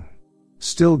along.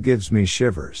 Still gives me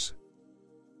shivers.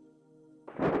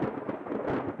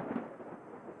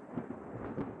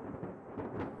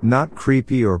 Not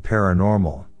creepy or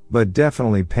paranormal, but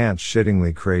definitely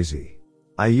pants-shittingly crazy.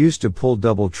 I used to pull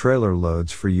double trailer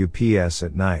loads for UPS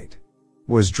at night.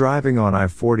 Was driving on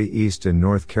I-40 East in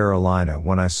North Carolina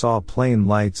when I saw plain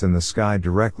lights in the sky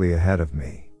directly ahead of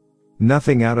me.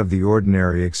 Nothing out of the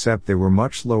ordinary except they were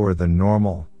much lower than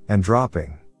normal, and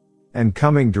dropping. And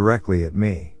coming directly at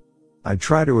me. I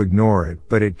try to ignore it,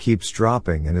 but it keeps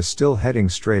dropping and is still heading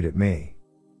straight at me.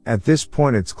 At this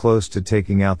point it's close to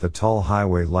taking out the tall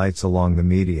highway lights along the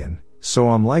median, so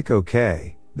I'm like,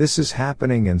 okay, this is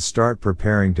happening, and start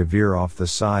preparing to veer off the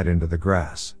side into the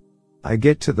grass. I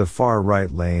get to the far right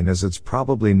lane as it's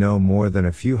probably no more than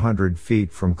a few hundred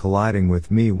feet from colliding with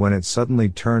me when it suddenly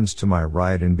turns to my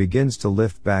right and begins to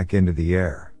lift back into the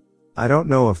air. I don't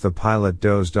know if the pilot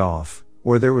dozed off,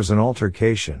 or there was an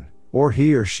altercation, or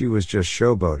he or she was just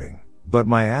showboating, but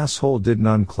my asshole didn't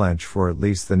unclench for at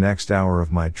least the next hour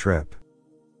of my trip.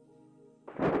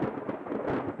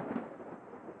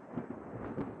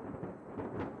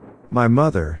 My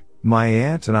mother, my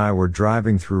aunt and I were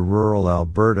driving through rural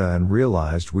Alberta and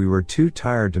realized we were too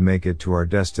tired to make it to our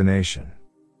destination.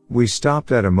 We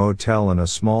stopped at a motel in a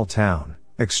small town,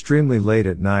 extremely late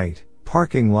at night,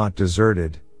 parking lot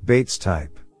deserted, Bates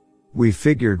type. We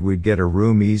figured we'd get a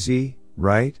room easy,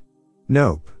 right?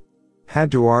 Nope.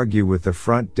 Had to argue with the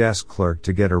front desk clerk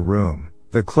to get a room.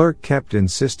 The clerk kept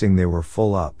insisting they were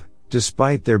full up,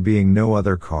 despite there being no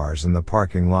other cars in the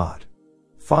parking lot.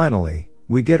 Finally,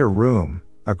 we get a room.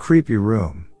 A creepy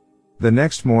room. The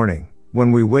next morning,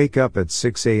 when we wake up at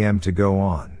 6 a.m. to go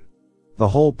on, the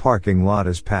whole parking lot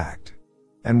is packed.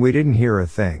 And we didn't hear a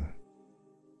thing.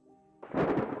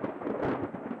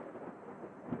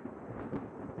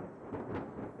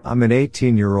 I'm an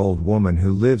 18-year-old woman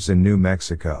who lives in New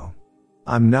Mexico.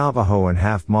 I'm Navajo and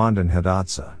half Mandan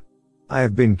Hidatsa. I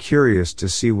have been curious to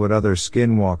see what other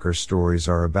skinwalker stories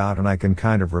are about, and I can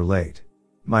kind of relate.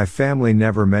 My family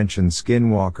never mentioned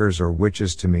skinwalkers or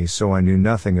witches to me, so I knew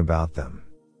nothing about them.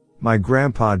 My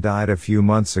grandpa died a few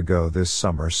months ago this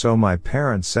summer, so my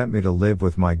parents sent me to live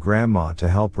with my grandma to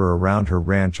help her around her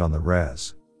ranch on the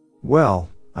res. Well,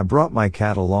 I brought my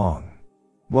cat along.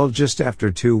 Well, just after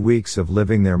 2 weeks of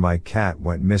living there my cat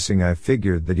went missing. I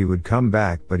figured that he would come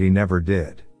back, but he never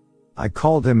did. I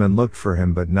called him and looked for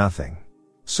him, but nothing.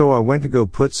 So I went to go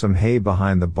put some hay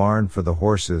behind the barn for the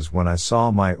horses when I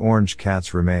saw my orange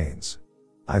cat's remains.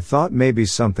 I thought maybe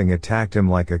something attacked him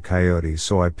like a coyote,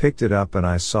 so I picked it up and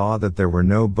I saw that there were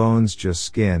no bones, just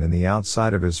skin, and the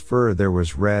outside of his fur there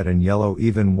was red and yellow,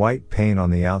 even white paint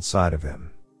on the outside of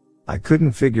him. I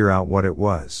couldn't figure out what it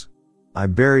was. I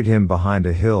buried him behind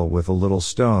a hill with a little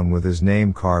stone with his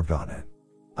name carved on it.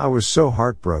 I was so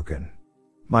heartbroken.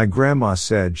 My grandma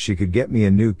said she could get me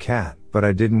a new cat, but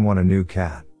I didn't want a new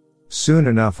cat. Soon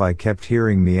enough I kept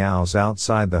hearing meows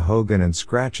outside the hogan and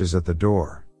scratches at the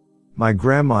door. My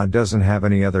grandma doesn't have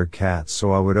any other cats,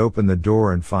 so I would open the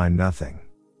door and find nothing.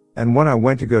 And when I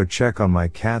went to go check on my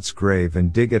cat's grave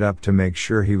and dig it up to make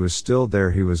sure he was still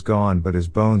there, he was gone, but his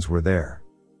bones were there.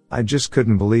 I just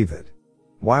couldn't believe it.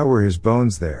 Why were his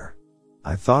bones there?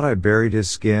 I thought I buried his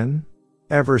skin?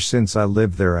 Ever since I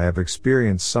lived there I have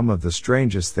experienced some of the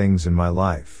strangest things in my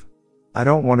life. I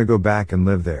don't want to go back and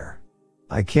live there.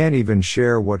 I can't even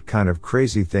share what kind of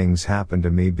crazy things happened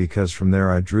to me, because from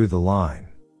there I drew the line.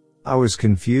 I was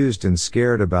confused and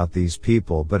scared about these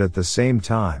people, but at the same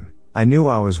time, I knew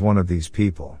I was one of these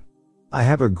people. I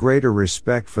have a greater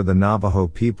respect for the Navajo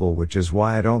people, which is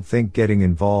why I don't think getting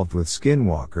involved with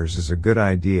skinwalkers is a good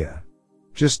idea.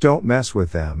 Just don't mess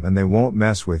with them and they won't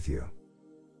mess with you.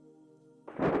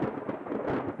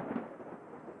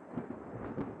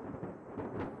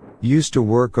 Used to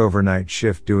work overnight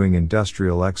shift doing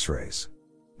industrial x-rays.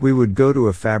 We would go to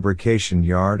a fabrication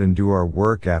yard and do our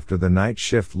work after the night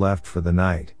shift left for the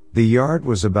night. The yard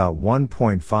was about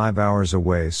 1.5 hours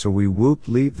away, so we whooped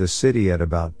leave the city at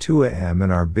about 2 a.m.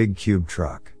 in our big cube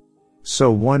truck.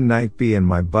 So one night B and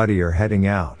my buddy are heading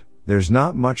out. There's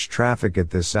not much traffic at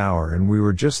this hour and we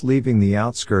were just leaving the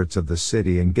outskirts of the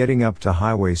city and getting up to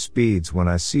highway speeds when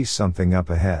I see something up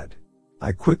ahead.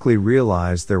 I quickly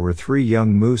realized there were 3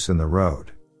 young moose in the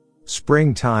road.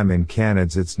 Springtime in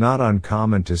Canada, it's not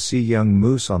uncommon to see young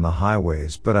moose on the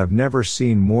highways, but I've never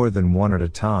seen more than one at a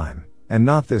time, and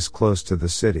not this close to the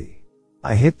city.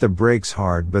 I hit the brakes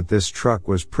hard, but this truck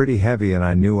was pretty heavy and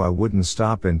I knew I wouldn't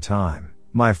stop in time.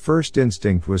 My first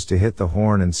instinct was to hit the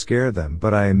horn and scare them,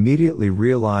 but I immediately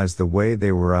realized the way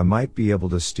they were I might be able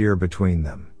to steer between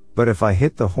them. But if I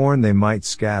hit the horn they might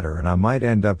scatter and I might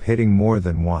end up hitting more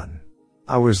than one.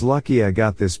 I was lucky I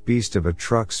got this beast of a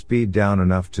truck speed down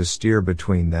enough to steer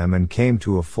between them and came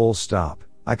to a full stop.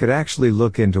 I could actually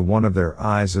look into one of their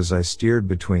eyes as I steered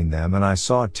between them and I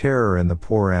saw terror in the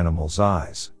poor animal's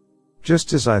eyes.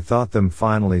 Just as I thought them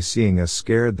finally seeing us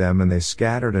scared them and they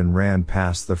scattered and ran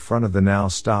past the front of the now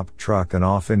stopped truck and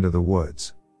off into the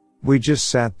woods. We just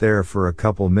sat there for a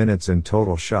couple minutes in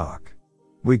total shock.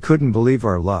 We couldn't believe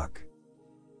our luck.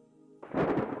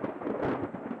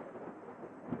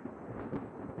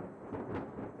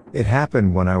 It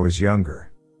happened when I was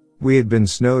younger. We had been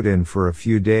snowed in for a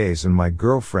few days and my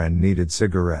girlfriend needed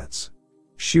cigarettes.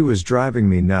 She was driving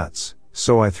me nuts,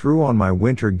 so I threw on my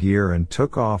winter gear and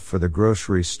took off for the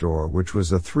grocery store, which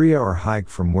was a 3-hour hike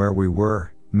from where we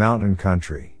were, mountain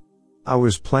country. I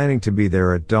was planning to be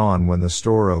there at dawn when the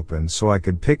store opened so I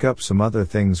could pick up some other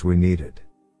things we needed.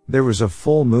 There was a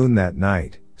full moon that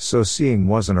night, so seeing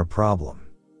wasn't a problem.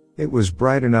 It was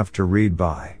bright enough to read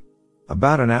by.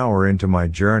 About an hour into my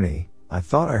journey, I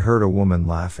thought I heard a woman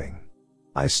laughing.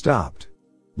 I stopped,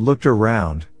 looked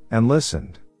around, and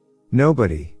listened.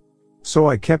 Nobody. So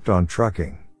I kept on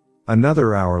trucking.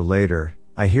 Another hour later,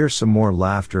 I hear some more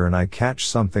laughter and I catch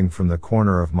something from the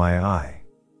corner of my eye.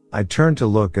 I turned to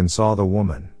look and saw the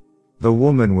woman. The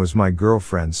woman was my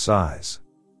girlfriend's size.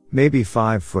 Maybe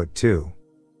 5'2".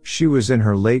 She was in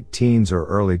her late teens or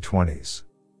early 20s.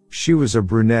 She was a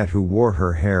brunette who wore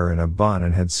her hair in a bun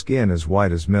and had skin as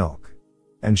white as milk.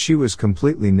 And she was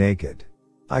completely naked.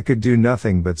 I could do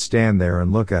nothing but stand there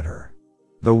and look at her.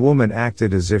 The woman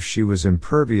acted as if she was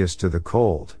impervious to the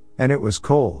cold, and it was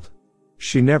cold.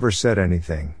 She never said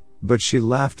anything, but she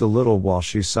laughed a little while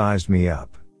she sized me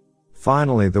up.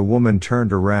 Finally the woman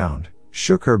turned around,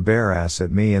 shook her bare ass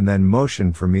at me and then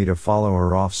motioned for me to follow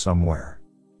her off somewhere.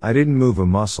 I didn't move a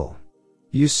muscle.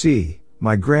 You see,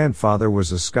 my grandfather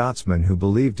was a Scotsman who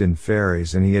believed in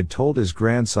fairies and he had told his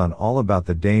grandson all about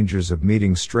the dangers of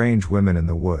meeting strange women in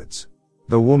the woods.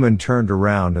 The woman turned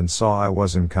around and saw I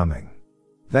wasn't coming.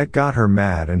 That got her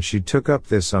mad and she took up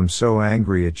this "I'm so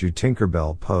angry at you"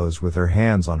 Tinkerbell pose with her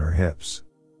hands on her hips.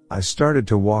 I started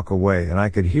to walk away and I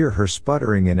could hear her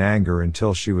sputtering in anger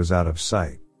until she was out of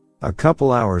sight. A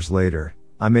couple hours later,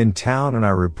 I'm in town and I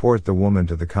report the woman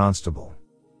to the constable.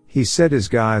 He said his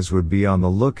guys would be on the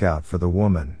lookout for the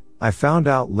woman. I found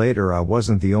out later I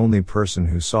wasn't the only person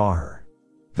who saw her.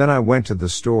 Then I went to the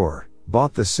store,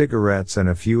 bought the cigarettes and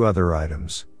a few other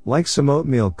items, like some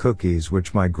oatmeal cookies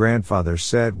which my grandfather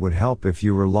said would help if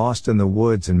you were lost in the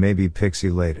woods and maybe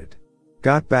pixelated.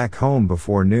 Got back home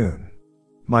before noon.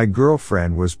 My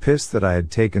girlfriend was pissed that I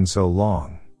had taken so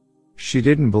long. She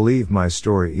didn't believe my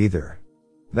story either.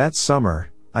 That summer,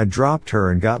 I dropped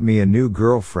her and got me a new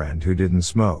girlfriend who didn't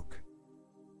smoke.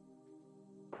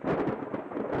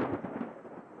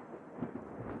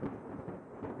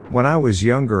 When I was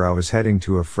younger I was heading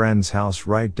to a friend's house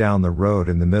right down the road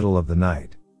in the middle of the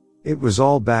night. It was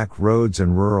all back roads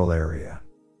and rural area.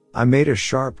 I made a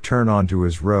sharp turn onto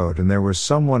his road and there was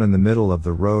someone in the middle of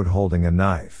the road holding a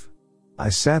knife. I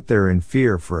sat there in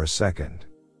fear for a second.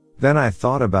 Then I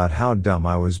thought about how dumb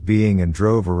I was being and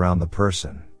drove around the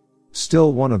person.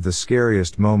 Still one of the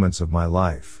scariest moments of my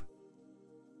life.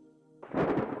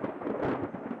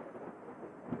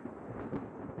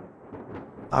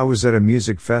 I was at a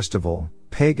music festival,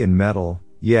 pagan metal,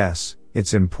 yes,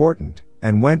 it's important,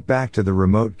 and went back to the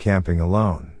remote camping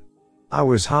alone. I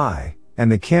was high, and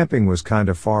the camping was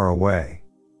kinda far away.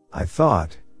 I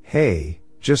thought, hey,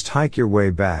 just hike your way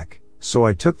back, so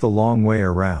I took the long way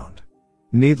around.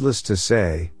 Needless to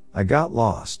say, I got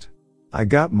lost. I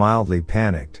got mildly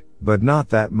panicked, but not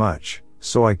that much,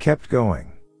 so I kept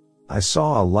going. I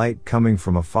saw a light coming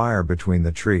from a fire between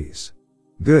the trees.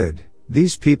 Good,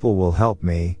 these people will help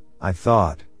me, I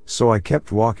thought, so I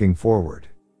kept walking forward.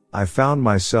 I found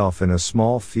myself in a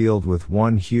small field with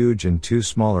one huge and two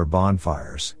smaller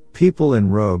bonfires, people in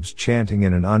robes chanting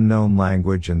in an unknown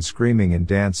language and screaming and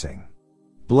dancing.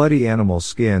 Bloody animal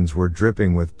skins were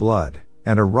dripping with blood,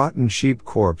 and a rotten sheep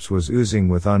corpse was oozing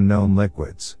with unknown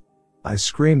liquids. I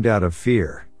screamed out of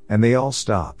fear, and they all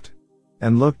stopped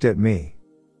and looked at me.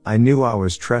 I knew I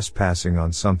was trespassing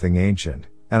on something ancient,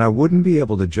 and I wouldn't be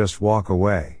able to just walk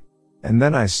away. And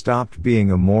then I stopped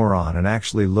being a moron and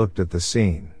actually looked at the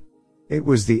scene. It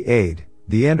was the Eid,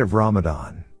 the end of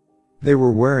Ramadan. They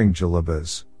were wearing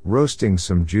jalabas, roasting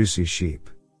some juicy sheep.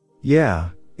 Yeah,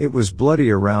 it was bloody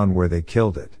around where they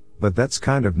killed it, but that's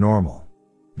kind of normal.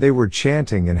 They were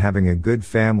chanting and having a good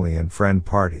family and friend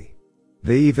party.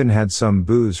 They even had some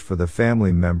booze for the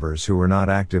family members who were not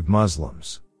active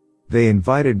Muslims. They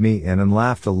invited me in and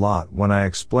laughed a lot when I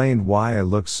explained why I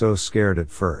looked so scared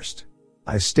at first.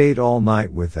 I stayed all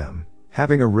night with them,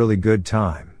 having a really good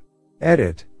time.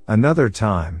 Edit. Another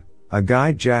time, a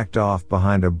guy jacked off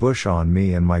behind a bush on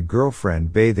me and my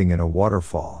girlfriend bathing in a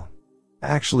waterfall.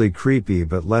 Actually creepy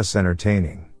but less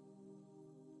entertaining.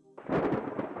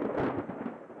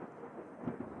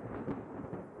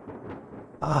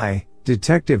 I,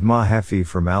 Detective Mahaffey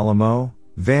from Alamo,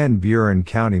 Van Buren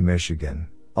County, Michigan,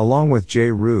 along with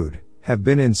Jay Rude, have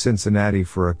been in Cincinnati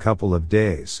for a couple of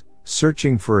days,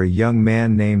 searching for a young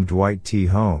man named Dwight T.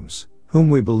 Holmes, whom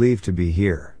we believe to be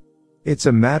here. It's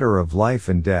a matter of life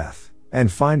and death,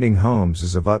 and finding Holmes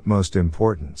is of utmost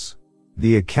importance.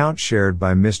 The account shared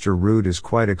by Mr. Rude is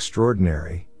quite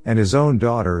extraordinary, and his own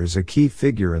daughter is a key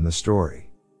figure in the story.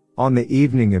 On the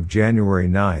evening of January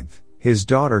 9th, his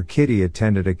daughter Kitty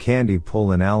attended a candy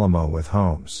pull in Alamo with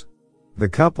Holmes. The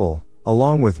couple,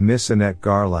 along with Miss Annette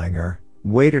Garlanger,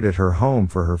 waited at her home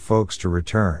for her folks to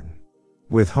return.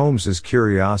 With Holmes's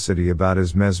curiosity about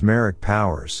his mesmeric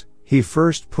powers, he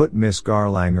first put Miss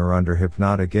Garlanger under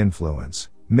hypnotic influence,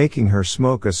 making her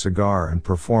smoke a cigar and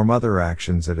perform other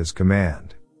actions at his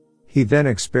command. He then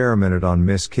experimented on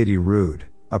Miss Kitty Rude,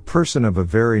 a person of a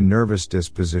very nervous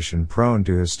disposition prone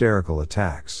to hysterical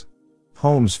attacks.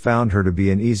 Holmes found her to be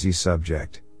an easy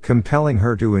subject, compelling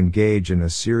her to engage in a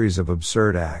series of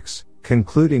absurd acts,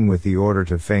 concluding with the order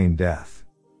to feign death.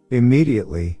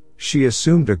 Immediately, she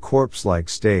assumed a corpse-like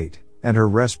state, and her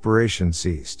respiration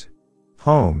ceased.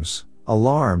 Holmes,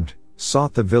 alarmed,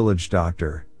 sought the village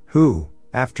doctor, who,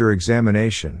 after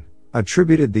examination,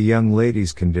 attributed the young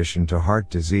lady's condition to heart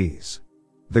disease.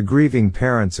 The grieving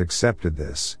parents accepted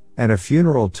this, and a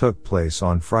funeral took place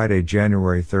on Friday,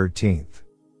 January 13th.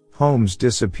 Holmes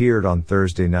disappeared on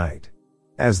Thursday night.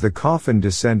 As the coffin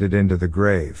descended into the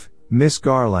grave, Miss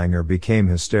Garlanger became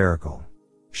hysterical.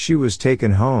 She was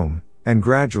taken home, and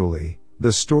gradually,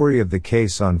 the story of the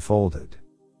case unfolded.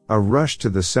 A rush to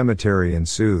the cemetery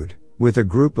ensued, with a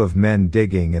group of men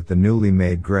digging at the newly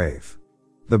made grave.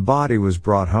 The body was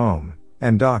brought home,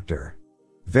 and Dr.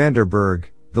 Vanderberg,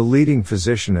 the leading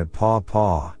physician at Paw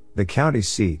Paw, the county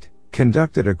seat,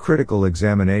 conducted a critical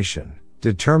examination,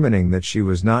 determining that she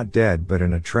was not dead but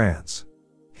in a trance.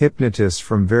 Hypnotists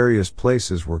from various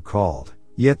places were called,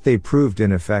 yet they proved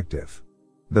ineffective.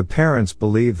 The parents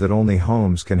believe that only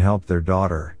Holmes can help their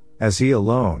daughter, as he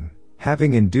alone,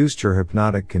 having induced her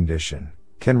hypnotic condition,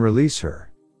 can release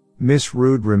her. Miss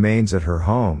Rude remains at her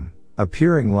home,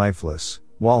 appearing lifeless,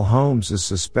 while Holmes is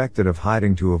suspected of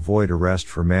hiding to avoid arrest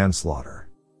for manslaughter.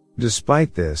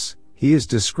 Despite this, he is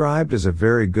described as a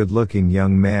very good-looking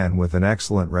young man with an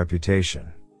excellent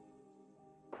reputation.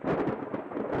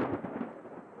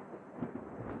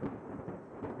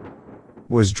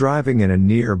 Was driving in a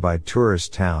nearby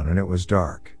tourist town and it was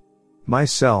dark.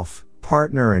 Myself,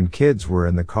 partner and kids were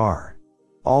in the car.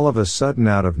 All of a sudden,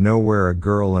 out of nowhere, a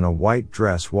girl in a white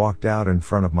dress walked out in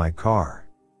front of my car.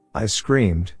 I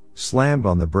screamed, slammed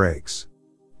on the brakes.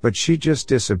 But she just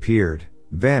disappeared,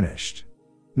 vanished.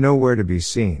 Nowhere to be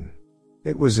seen.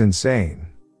 It was insane.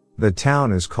 The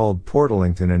town is called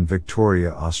Portalington in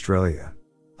Victoria, Australia.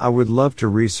 I would love to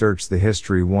research the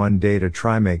history one day to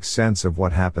try make sense of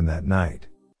what happened that night.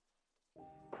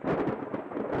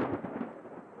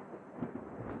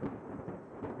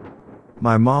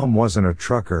 My mom wasn't a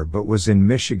trucker but was in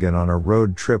Michigan on a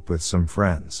road trip with some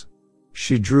friends.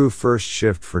 She drew first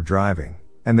shift for driving,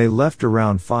 and they left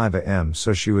around 5 a.m.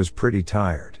 so she was pretty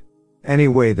tired.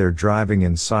 Anyway, they're driving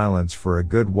in silence for a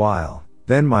good while,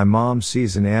 then my mom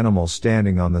sees an animal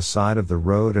standing on the side of the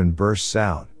road and bursts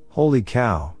out, "Holy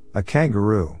cow, a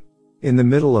kangaroo!" in the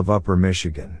middle of Upper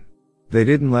Michigan. They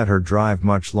didn't let her drive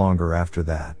much longer after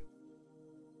that.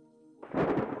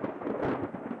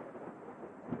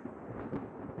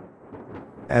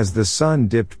 As the sun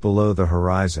dipped below the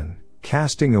horizon,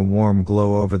 casting a warm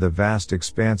glow over the vast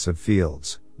expanse of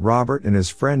fields, Robert and his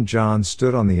friend John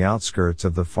stood on the outskirts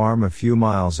of the farm a few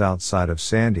miles outside of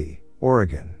Sandy,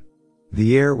 Oregon.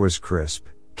 The air was crisp,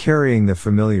 carrying the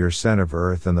familiar scent of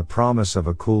earth and the promise of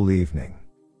a cool evening.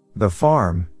 The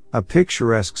farm, a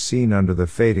picturesque scene under the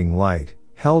fading light,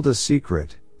 held a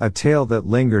secret, a tale that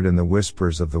lingered in the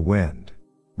whispers of the wind.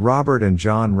 Robert and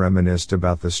John reminisced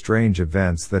about the strange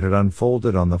events that had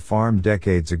unfolded on the farm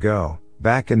decades ago,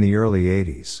 back in the early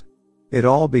 80s. It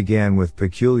all began with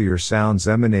peculiar sounds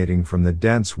emanating from the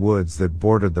dense woods that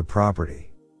bordered the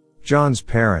property. John's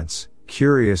parents,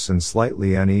 curious and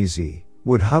slightly uneasy,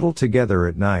 would huddle together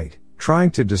at night,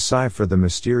 trying to decipher the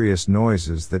mysterious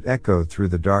noises that echoed through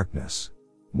the darkness.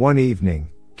 One evening,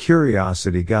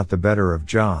 curiosity got the better of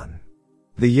John.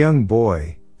 The young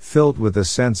boy, filled with a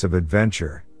sense of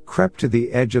adventure, crept to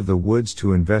the edge of the woods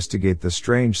to investigate the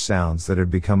strange sounds that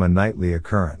had become a nightly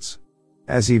occurrence.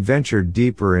 As he ventured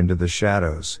deeper into the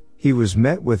shadows, he was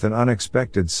met with an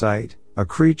unexpected sight, a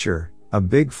creature, a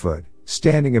Bigfoot,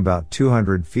 standing about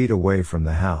 200 feet away from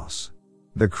the house.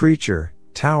 The creature,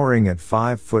 towering at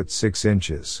 5 foot 6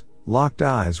 inches, locked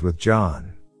eyes with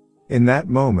John. In that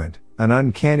moment, an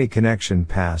uncanny connection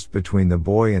passed between the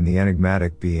boy and the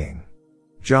enigmatic being.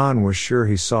 John was sure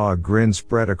he saw a grin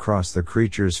spread across the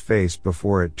creature's face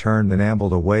before it turned and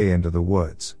ambled away into the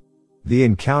woods. The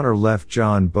encounter left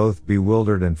John both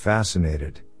bewildered and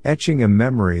fascinated, etching a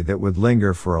memory that would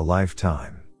linger for a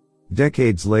lifetime.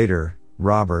 Decades later,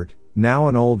 Robert, now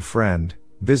an old friend,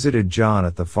 visited John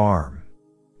at the farm.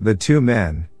 The two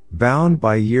men, bound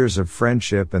by years of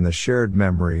friendship and the shared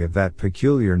memory of that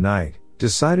peculiar night,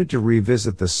 decided to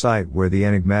revisit the site where the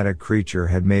enigmatic creature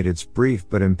had made its brief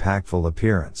but impactful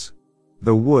appearance.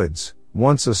 The woods,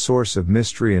 once a source of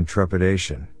mystery and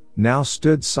trepidation, now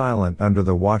stood silent under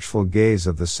the watchful gaze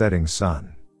of the setting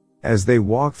sun. As they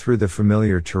walked through the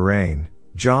familiar terrain,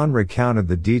 John recounted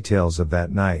the details of that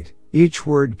night, each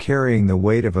word carrying the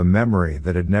weight of a memory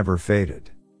that had never faded.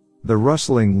 The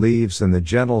rustling leaves and the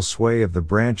gentle sway of the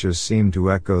branches seemed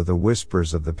to echo the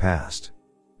whispers of the past.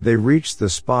 They reached the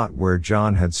spot where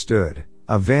John had stood,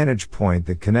 a vantage point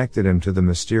that connected him to the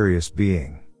mysterious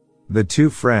being. The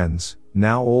two friends,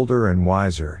 now older and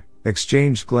wiser,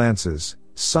 exchanged glances,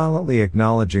 silently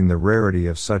acknowledging the rarity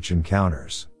of such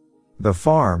encounters. The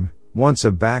farm, once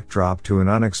a backdrop to an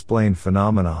unexplained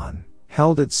phenomenon,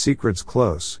 held its secrets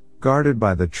close, guarded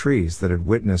by the trees that had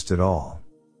witnessed it all.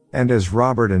 And as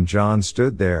Robert and John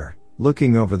stood there,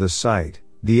 looking over the site,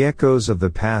 the echoes of the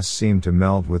past seemed to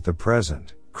meld with the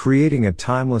present, creating a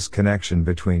timeless connection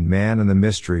between man and the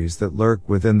mysteries that lurk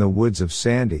within the woods of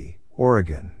Sandy,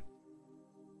 Oregon.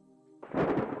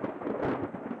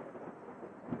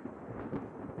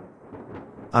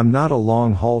 I'm not a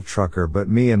long-haul trucker, but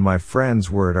me and my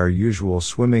friends were at our usual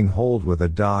swimming hole with a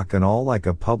dock and all like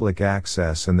a public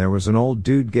access, and there was an old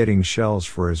dude getting shells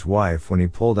for his wife when he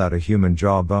pulled out a human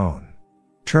jawbone.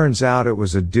 Turns out it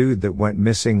was a dude that went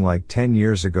missing like 10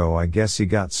 years ago. I guess he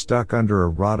got stuck under a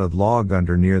rotted log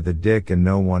under near the dick and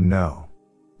no one know.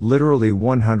 Literally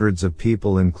hundreds of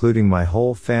people including my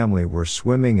whole family were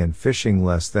swimming and fishing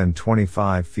less than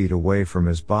 25 feet away from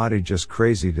his body. Just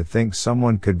crazy to think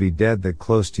someone could be dead that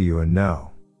close to you and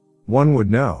no one would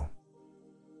know.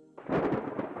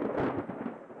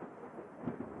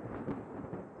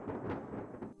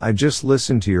 I just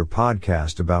listened to your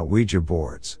podcast about Ouija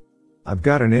boards. I've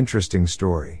got an interesting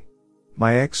story.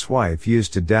 My ex-wife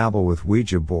used to dabble with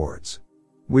Ouija boards.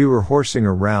 We were horsing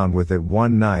around with it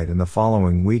one night and the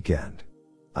following weekend.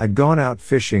 I'd gone out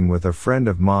fishing with a friend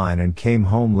of mine and came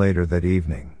home later that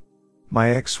evening.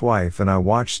 My ex-wife and I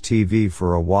watched TV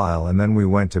for a while and then we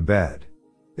went to bed.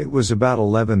 It was about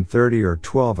 11:30 or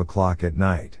 12 o'clock at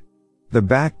night. The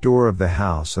back door of the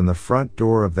house and the front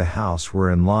door of the house were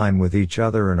in line with each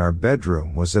other and our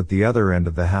bedroom was at the other end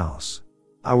of the house.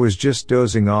 I was just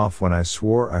dozing off when I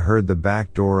swore I heard the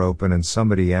back door open and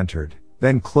somebody entered,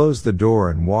 then closed the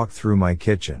door and walked through my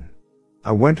kitchen.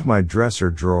 I went to my dresser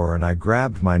drawer and I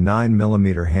grabbed my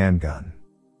 9mm handgun.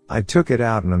 I took it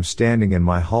out and I'm standing in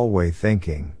my hallway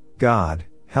thinking, God,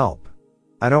 help.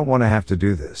 I don't want to have to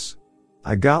do this.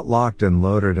 I got locked and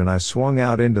loaded and I swung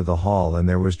out into the hall and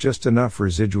there was just enough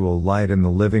residual light in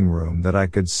the living room that I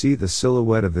could see the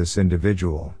silhouette of this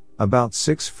individual, about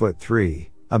 6'3",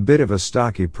 a bit of a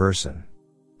stocky person.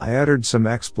 I uttered some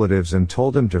expletives and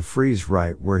told him to freeze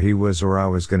right where he was or I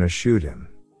was gonna shoot him.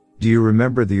 Do you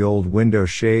remember the old window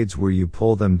shades where you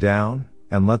pull them down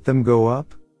and let them go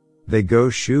up? They go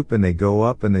shoop and they go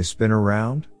up and they spin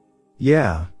around?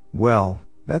 Yeah, well,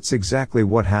 that's exactly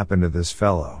what happened to this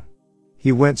fellow.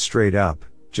 He went straight up,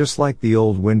 just like the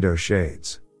old window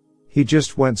shades. He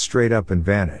just went straight up and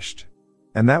vanished.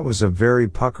 And that was a very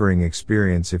puckering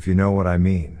experience, if you know what I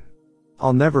mean.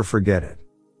 I'll never forget it.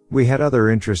 We had other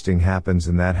interesting happens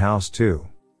in that house too.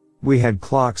 We had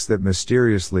clocks that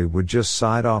mysteriously would just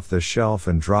slide off the shelf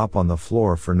and drop on the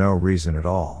floor for no reason at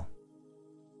all.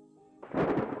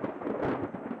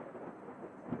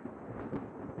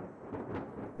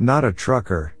 Not a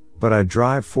trucker, but I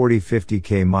drive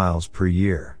 40-50k miles per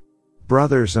year.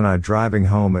 Brothers and I driving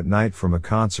home at night from a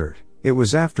concert. It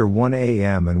was after 1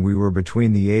 a.m. and we were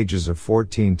between the ages of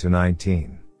 14 to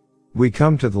 19. We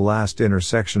come to the last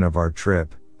intersection of our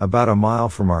trip, about a mile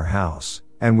from our house,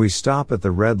 and we stop at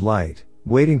the red light,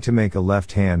 waiting to make a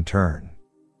left-hand turn.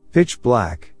 Pitch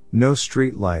black, no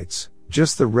street lights,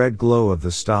 just the red glow of the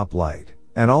stoplight,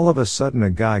 and all of a sudden a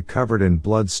guy covered in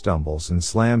blood stumbles and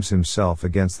slams himself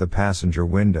against the passenger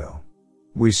window.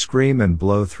 We scream and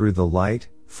blow through the light,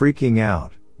 freaking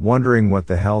out, wondering what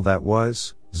the hell that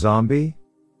was. Zombie?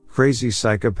 Crazy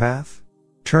psychopath?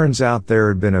 Turns out there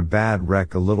had been a bad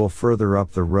wreck a little further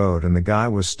up the road and the guy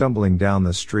was stumbling down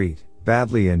the street,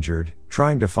 badly injured,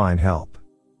 trying to find help.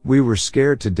 We were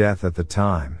scared to death at the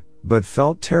time, but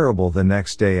felt terrible the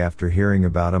next day after hearing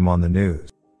about him on the news.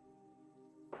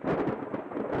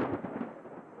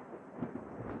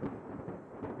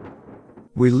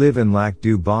 We live in Lac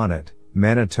du Bonnet,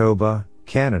 Manitoba,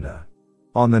 Canada.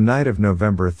 On the night of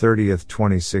November 30th,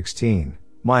 2016,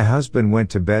 my husband went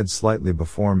to bed slightly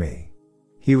before me.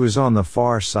 He was on the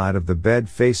far side of the bed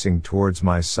facing towards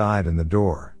my side and the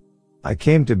door. I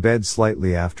came to bed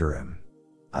slightly after him.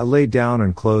 I lay down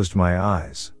and closed my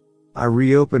eyes. I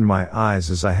reopened my eyes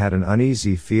as I had an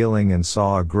uneasy feeling and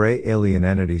saw a gray alien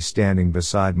entity standing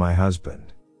beside my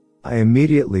husband. I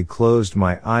immediately closed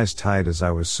my eyes tight as I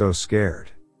was so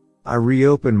scared. I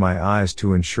reopened my eyes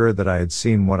to ensure that I had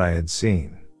seen what I had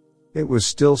seen. It was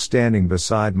still standing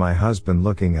beside my husband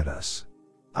looking at us.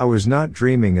 I was not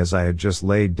dreaming as I had just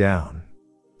laid down.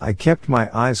 I kept my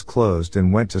eyes closed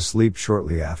and went to sleep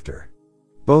shortly after.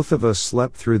 Both of us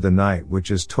slept through the night,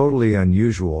 which is totally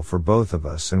unusual for both of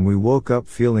us, and we woke up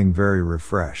feeling very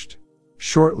refreshed.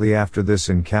 Shortly after this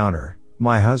encounter,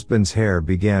 my husband's hair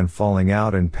began falling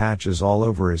out in patches all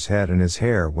over his head and his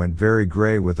hair went very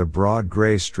gray with a broad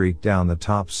gray streak down the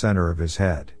top center of his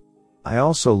head. I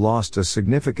also lost a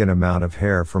significant amount of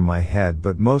hair from my head,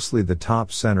 but mostly the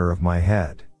top center of my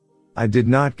head. I did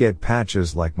not get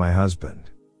patches like my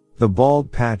husband. The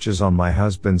bald patches on my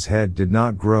husband's head did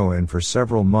not grow in for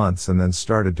several months and then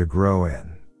started to grow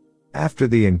in. After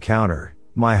the encounter,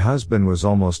 my husband was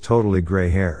almost totally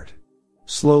gray-haired.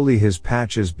 Slowly his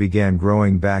patches began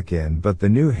growing back in, but the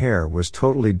new hair was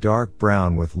totally dark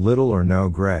brown with little or no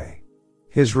gray.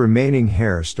 His remaining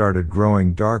hair started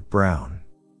growing dark brown.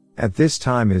 At this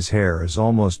time his hair is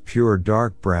almost pure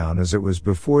dark brown as it was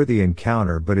before the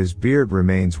encounter, but his beard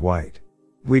remains white.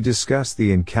 We discuss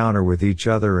the encounter with each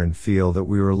other and feel that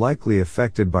we were likely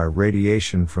affected by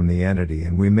radiation from the entity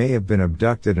and we may have been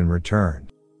abducted and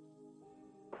returned.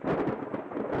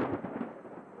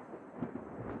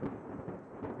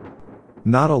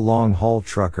 Not a long-haul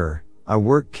trucker. I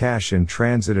work cash in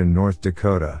transit in North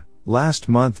Dakota. Last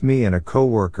month me and a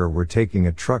coworker were taking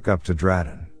a truck up to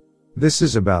Dratton. This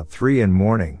is about 3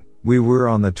 a.m. We were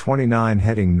on the 29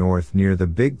 heading north near the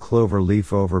big clover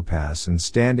leaf overpass, and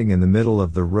standing in the middle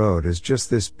of the road is just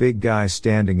this big guy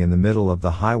standing in the middle of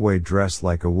the highway dressed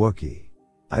like a Wookiee.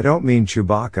 I don't mean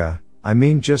Chewbacca, I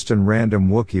mean just an random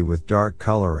Wookiee with dark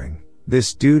coloring.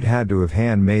 This dude had to have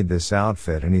handmade this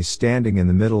outfit and he's standing in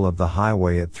the middle of the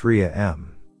highway at 3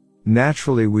 a.m.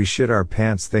 Naturally we shit our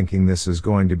pants thinking this is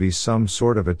going to be some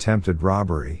sort of attempted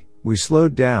robbery. We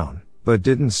slowed down, but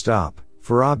didn't stop,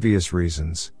 for obvious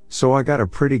reasons, so I got a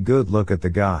pretty good look at the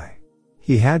guy.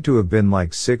 He had to have been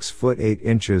like 6 foot 8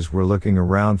 inches. We're looking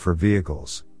around for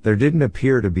vehicles. There didn't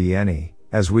appear to be any.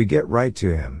 As we get right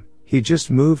to him, he just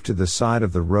moved to the side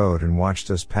of the road and watched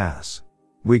us pass.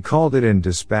 We called it in.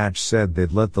 Dispatch said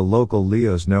they'd let the local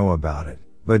Leos know about it,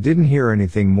 but didn't hear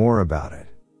anything more about it.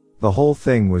 The whole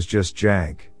thing was just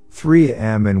jank. 3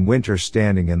 a.m. in winter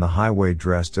standing in the highway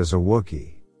dressed as a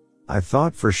Wookiee. I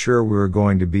thought for sure we were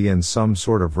going to be in some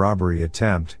sort of robbery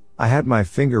attempt. I had my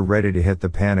finger ready to hit the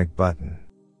panic button.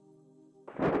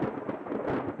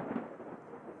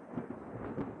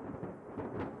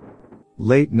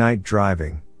 Late night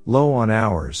driving, low on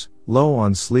hours, low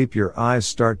on sleep, your eyes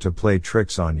start to play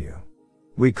tricks on you.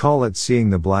 We call it seeing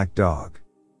the black dog.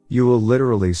 You will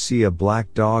literally see a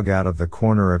black dog out of the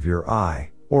corner of your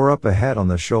eye, or up ahead on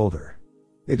the shoulder.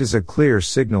 It is a clear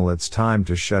signal it's time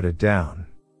to shut it down.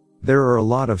 There are a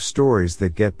lot of stories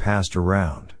that get passed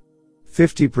around.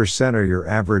 50% are your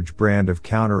average brand of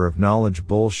counter of knowledge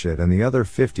bullshit, and the other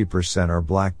 50% are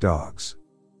black dogs.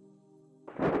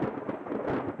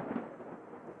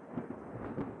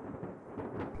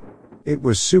 It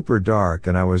was super dark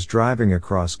and I was driving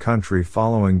across country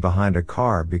following behind a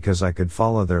car because I could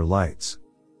follow their lights.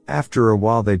 After a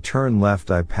while they turned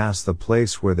left. I passed the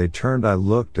place where they turned. I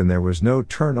looked and there was no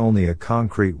turn, only a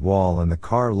concrete wall and the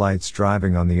car lights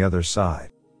driving on the other side.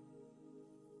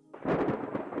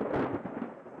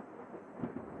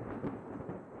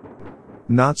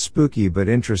 Not spooky but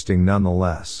interesting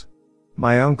nonetheless.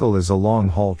 My uncle is a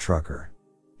long-haul trucker.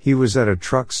 He was at a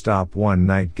truck stop one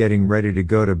night getting ready to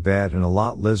go to bed and a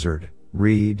lot lizard,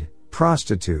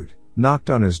 prostitute,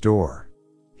 knocked on his door.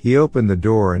 He opened the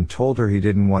door and told her he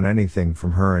didn't want anything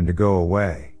from her and to go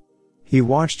away. He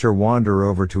watched her wander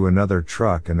over to another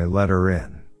truck and they let her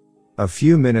in. A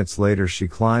few minutes later she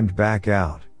climbed back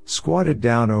out, squatted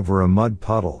down over a mud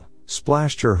puddle,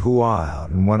 splashed her hoo-ah out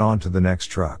and went on to the next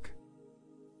truck.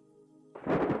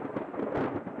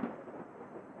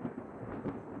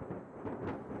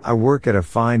 I work at a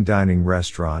fine dining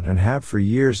restaurant and have for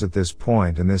years at this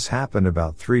point, and this happened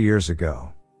about 3 years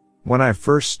ago. When I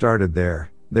first started there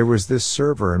was this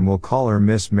server, and we'll call her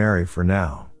Miss Mary for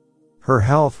now. Her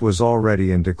health was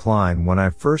already in decline when I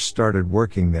first started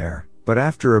working there, but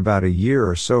after about a year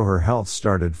or so her health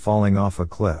started falling off a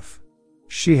cliff.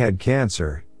 She had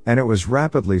cancer, and it was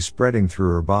rapidly spreading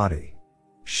through her body.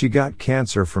 She got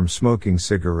cancer from smoking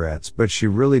cigarettes, but she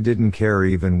really didn't care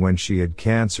even when she had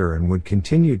cancer and would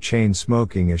continue chain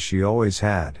smoking as she always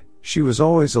had. She was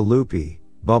always a loopy,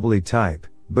 bubbly type,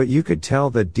 but you could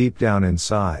tell that deep down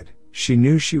inside, she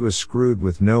knew she was screwed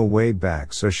with no way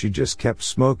back, so she just kept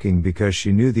smoking because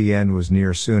she knew the end was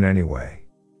near soon anyway.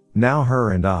 Now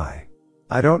her and I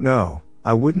don't know,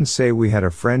 I wouldn't say we had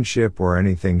a friendship or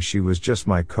anything. She was just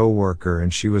my coworker,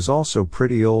 and she was also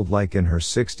pretty old, like in her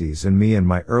 60s, and me in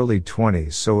my early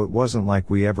 20s, so it wasn't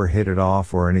like we ever hit it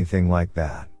off or anything like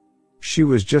that. She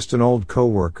was just an old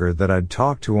coworker that I'd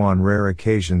talk to on rare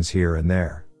occasions here and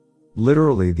there.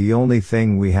 Literally the only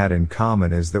thing we had in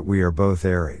common is that we are both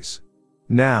Aries.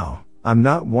 Now, I'm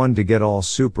not one to get all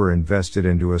super invested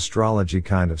into astrology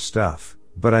kind of stuff,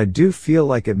 but I do feel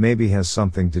like it maybe has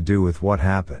something to do with what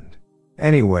happened.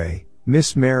 Anyway,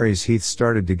 Miss Mary's health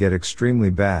started to get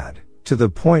extremely bad, to the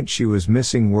point she was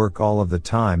missing work all of the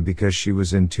time because she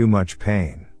was in too much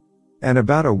pain. And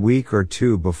about a week or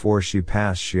two before she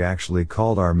passed, she actually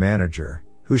called our manager,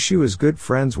 who she was good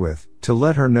friends with, to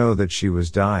let her know that she was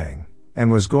dying,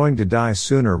 and was going to die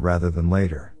sooner rather than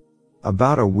later.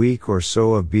 About a week or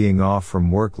so of being off from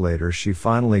work later, she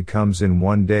finally comes in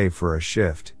one day for a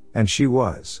shift, and she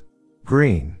was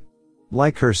green.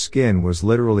 Like her skin was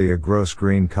literally a gross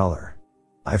green color.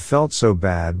 I felt so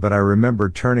bad, but I remember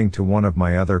turning to one of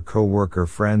my other coworker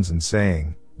friends and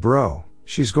saying, "Bro,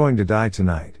 she's going to die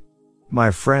tonight."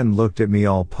 My friend looked at me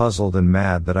all puzzled and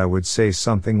mad that I would say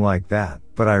something like that,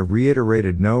 but I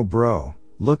reiterated, "No bro,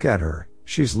 look at her,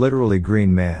 she's literally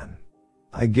green, man.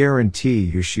 I guarantee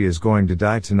you she is going to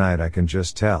die tonight, I can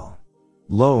just tell."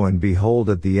 Lo and behold,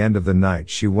 at the end of the night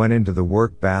she went into the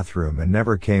work bathroom and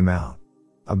never came out.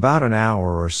 About an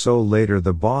hour or so later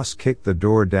the boss kicked the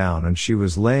door down and she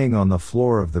was laying on the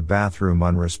floor of the bathroom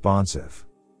unresponsive.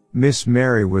 Miss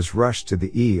Mary was rushed to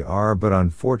the ER but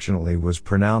unfortunately was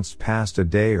pronounced passed a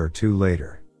day or two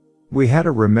later. We had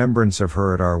a remembrance of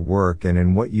her at our work, and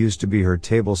in what used to be her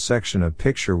table section a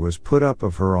picture was put up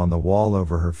of her on the wall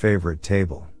over her favorite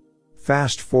table.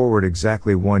 Fast forward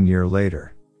exactly 1 year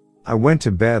later. I went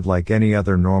to bed like any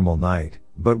other normal night,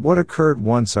 but what occurred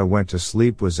once I went to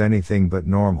sleep was anything but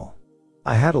normal.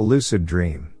 I had a lucid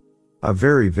dream. A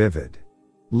very vivid,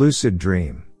 lucid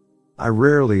dream. I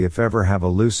rarely if ever have a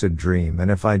lucid dream, and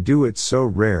if I do it's so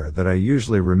rare that I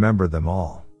usually remember them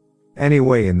all.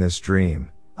 Anyway, in this dream,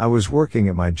 I was working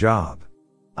at my job.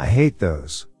 I hate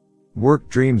those work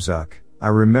dreams. I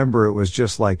remember it was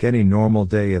just like any normal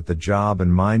day at the job,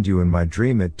 and mind you, in my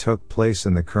dream it took place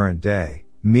in the current day.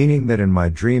 Meaning that in my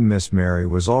dream Miss Mary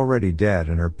was already dead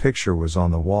and her picture was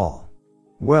on the wall.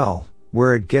 Well,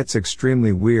 where it gets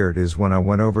extremely weird is when I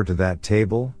went over to that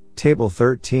table, table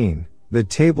 13, the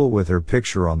table with her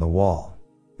picture on the wall.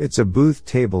 It's a booth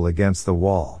table against the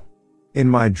wall. In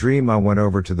my dream I went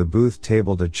over to the booth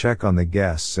table to check on the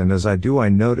guests, and as I do I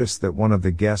notice that one of the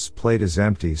guests' plate is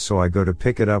empty, so I go to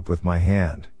pick it up with my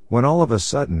hand, when all of a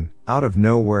sudden, out of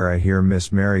nowhere I hear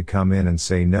Miss Mary come in and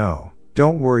say, "No,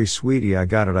 don't worry sweetie, I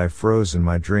got it." I froze in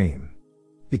my dream.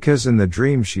 Because in the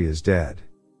dream she is dead.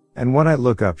 And when I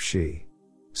look up she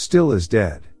still is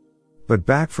dead. But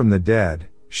back from the dead,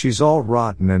 she's all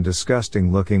rotten and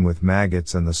disgusting looking with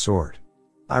maggots and the sort.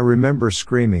 I remember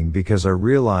screaming because I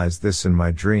realized this in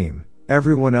my dream.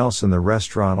 Everyone else in the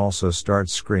restaurant also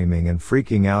starts screaming and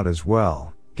freaking out as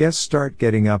well. Guests start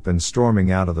getting up and storming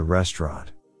out of the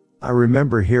restaurant. I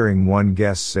remember hearing one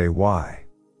guest say, "Why?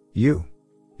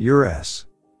 You're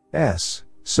S.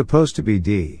 Supposed to be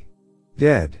D.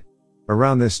 Dead."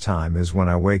 Around this time is when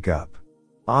I wake up.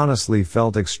 Honestly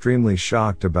felt extremely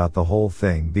shocked about the whole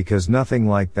thing because nothing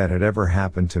like that had ever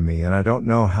happened to me and I don't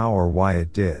know how or why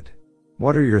it did.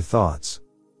 What are your thoughts?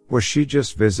 Was she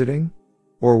just visiting?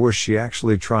 Or was she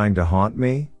actually trying to haunt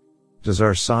me? Does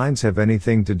our signs have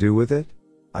anything to do with it?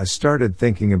 I started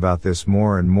thinking about this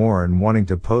more and wanting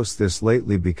to post this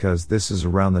lately because this is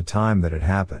around the time that it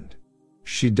happened.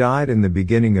 She died in the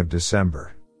beginning of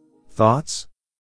December. Thoughts?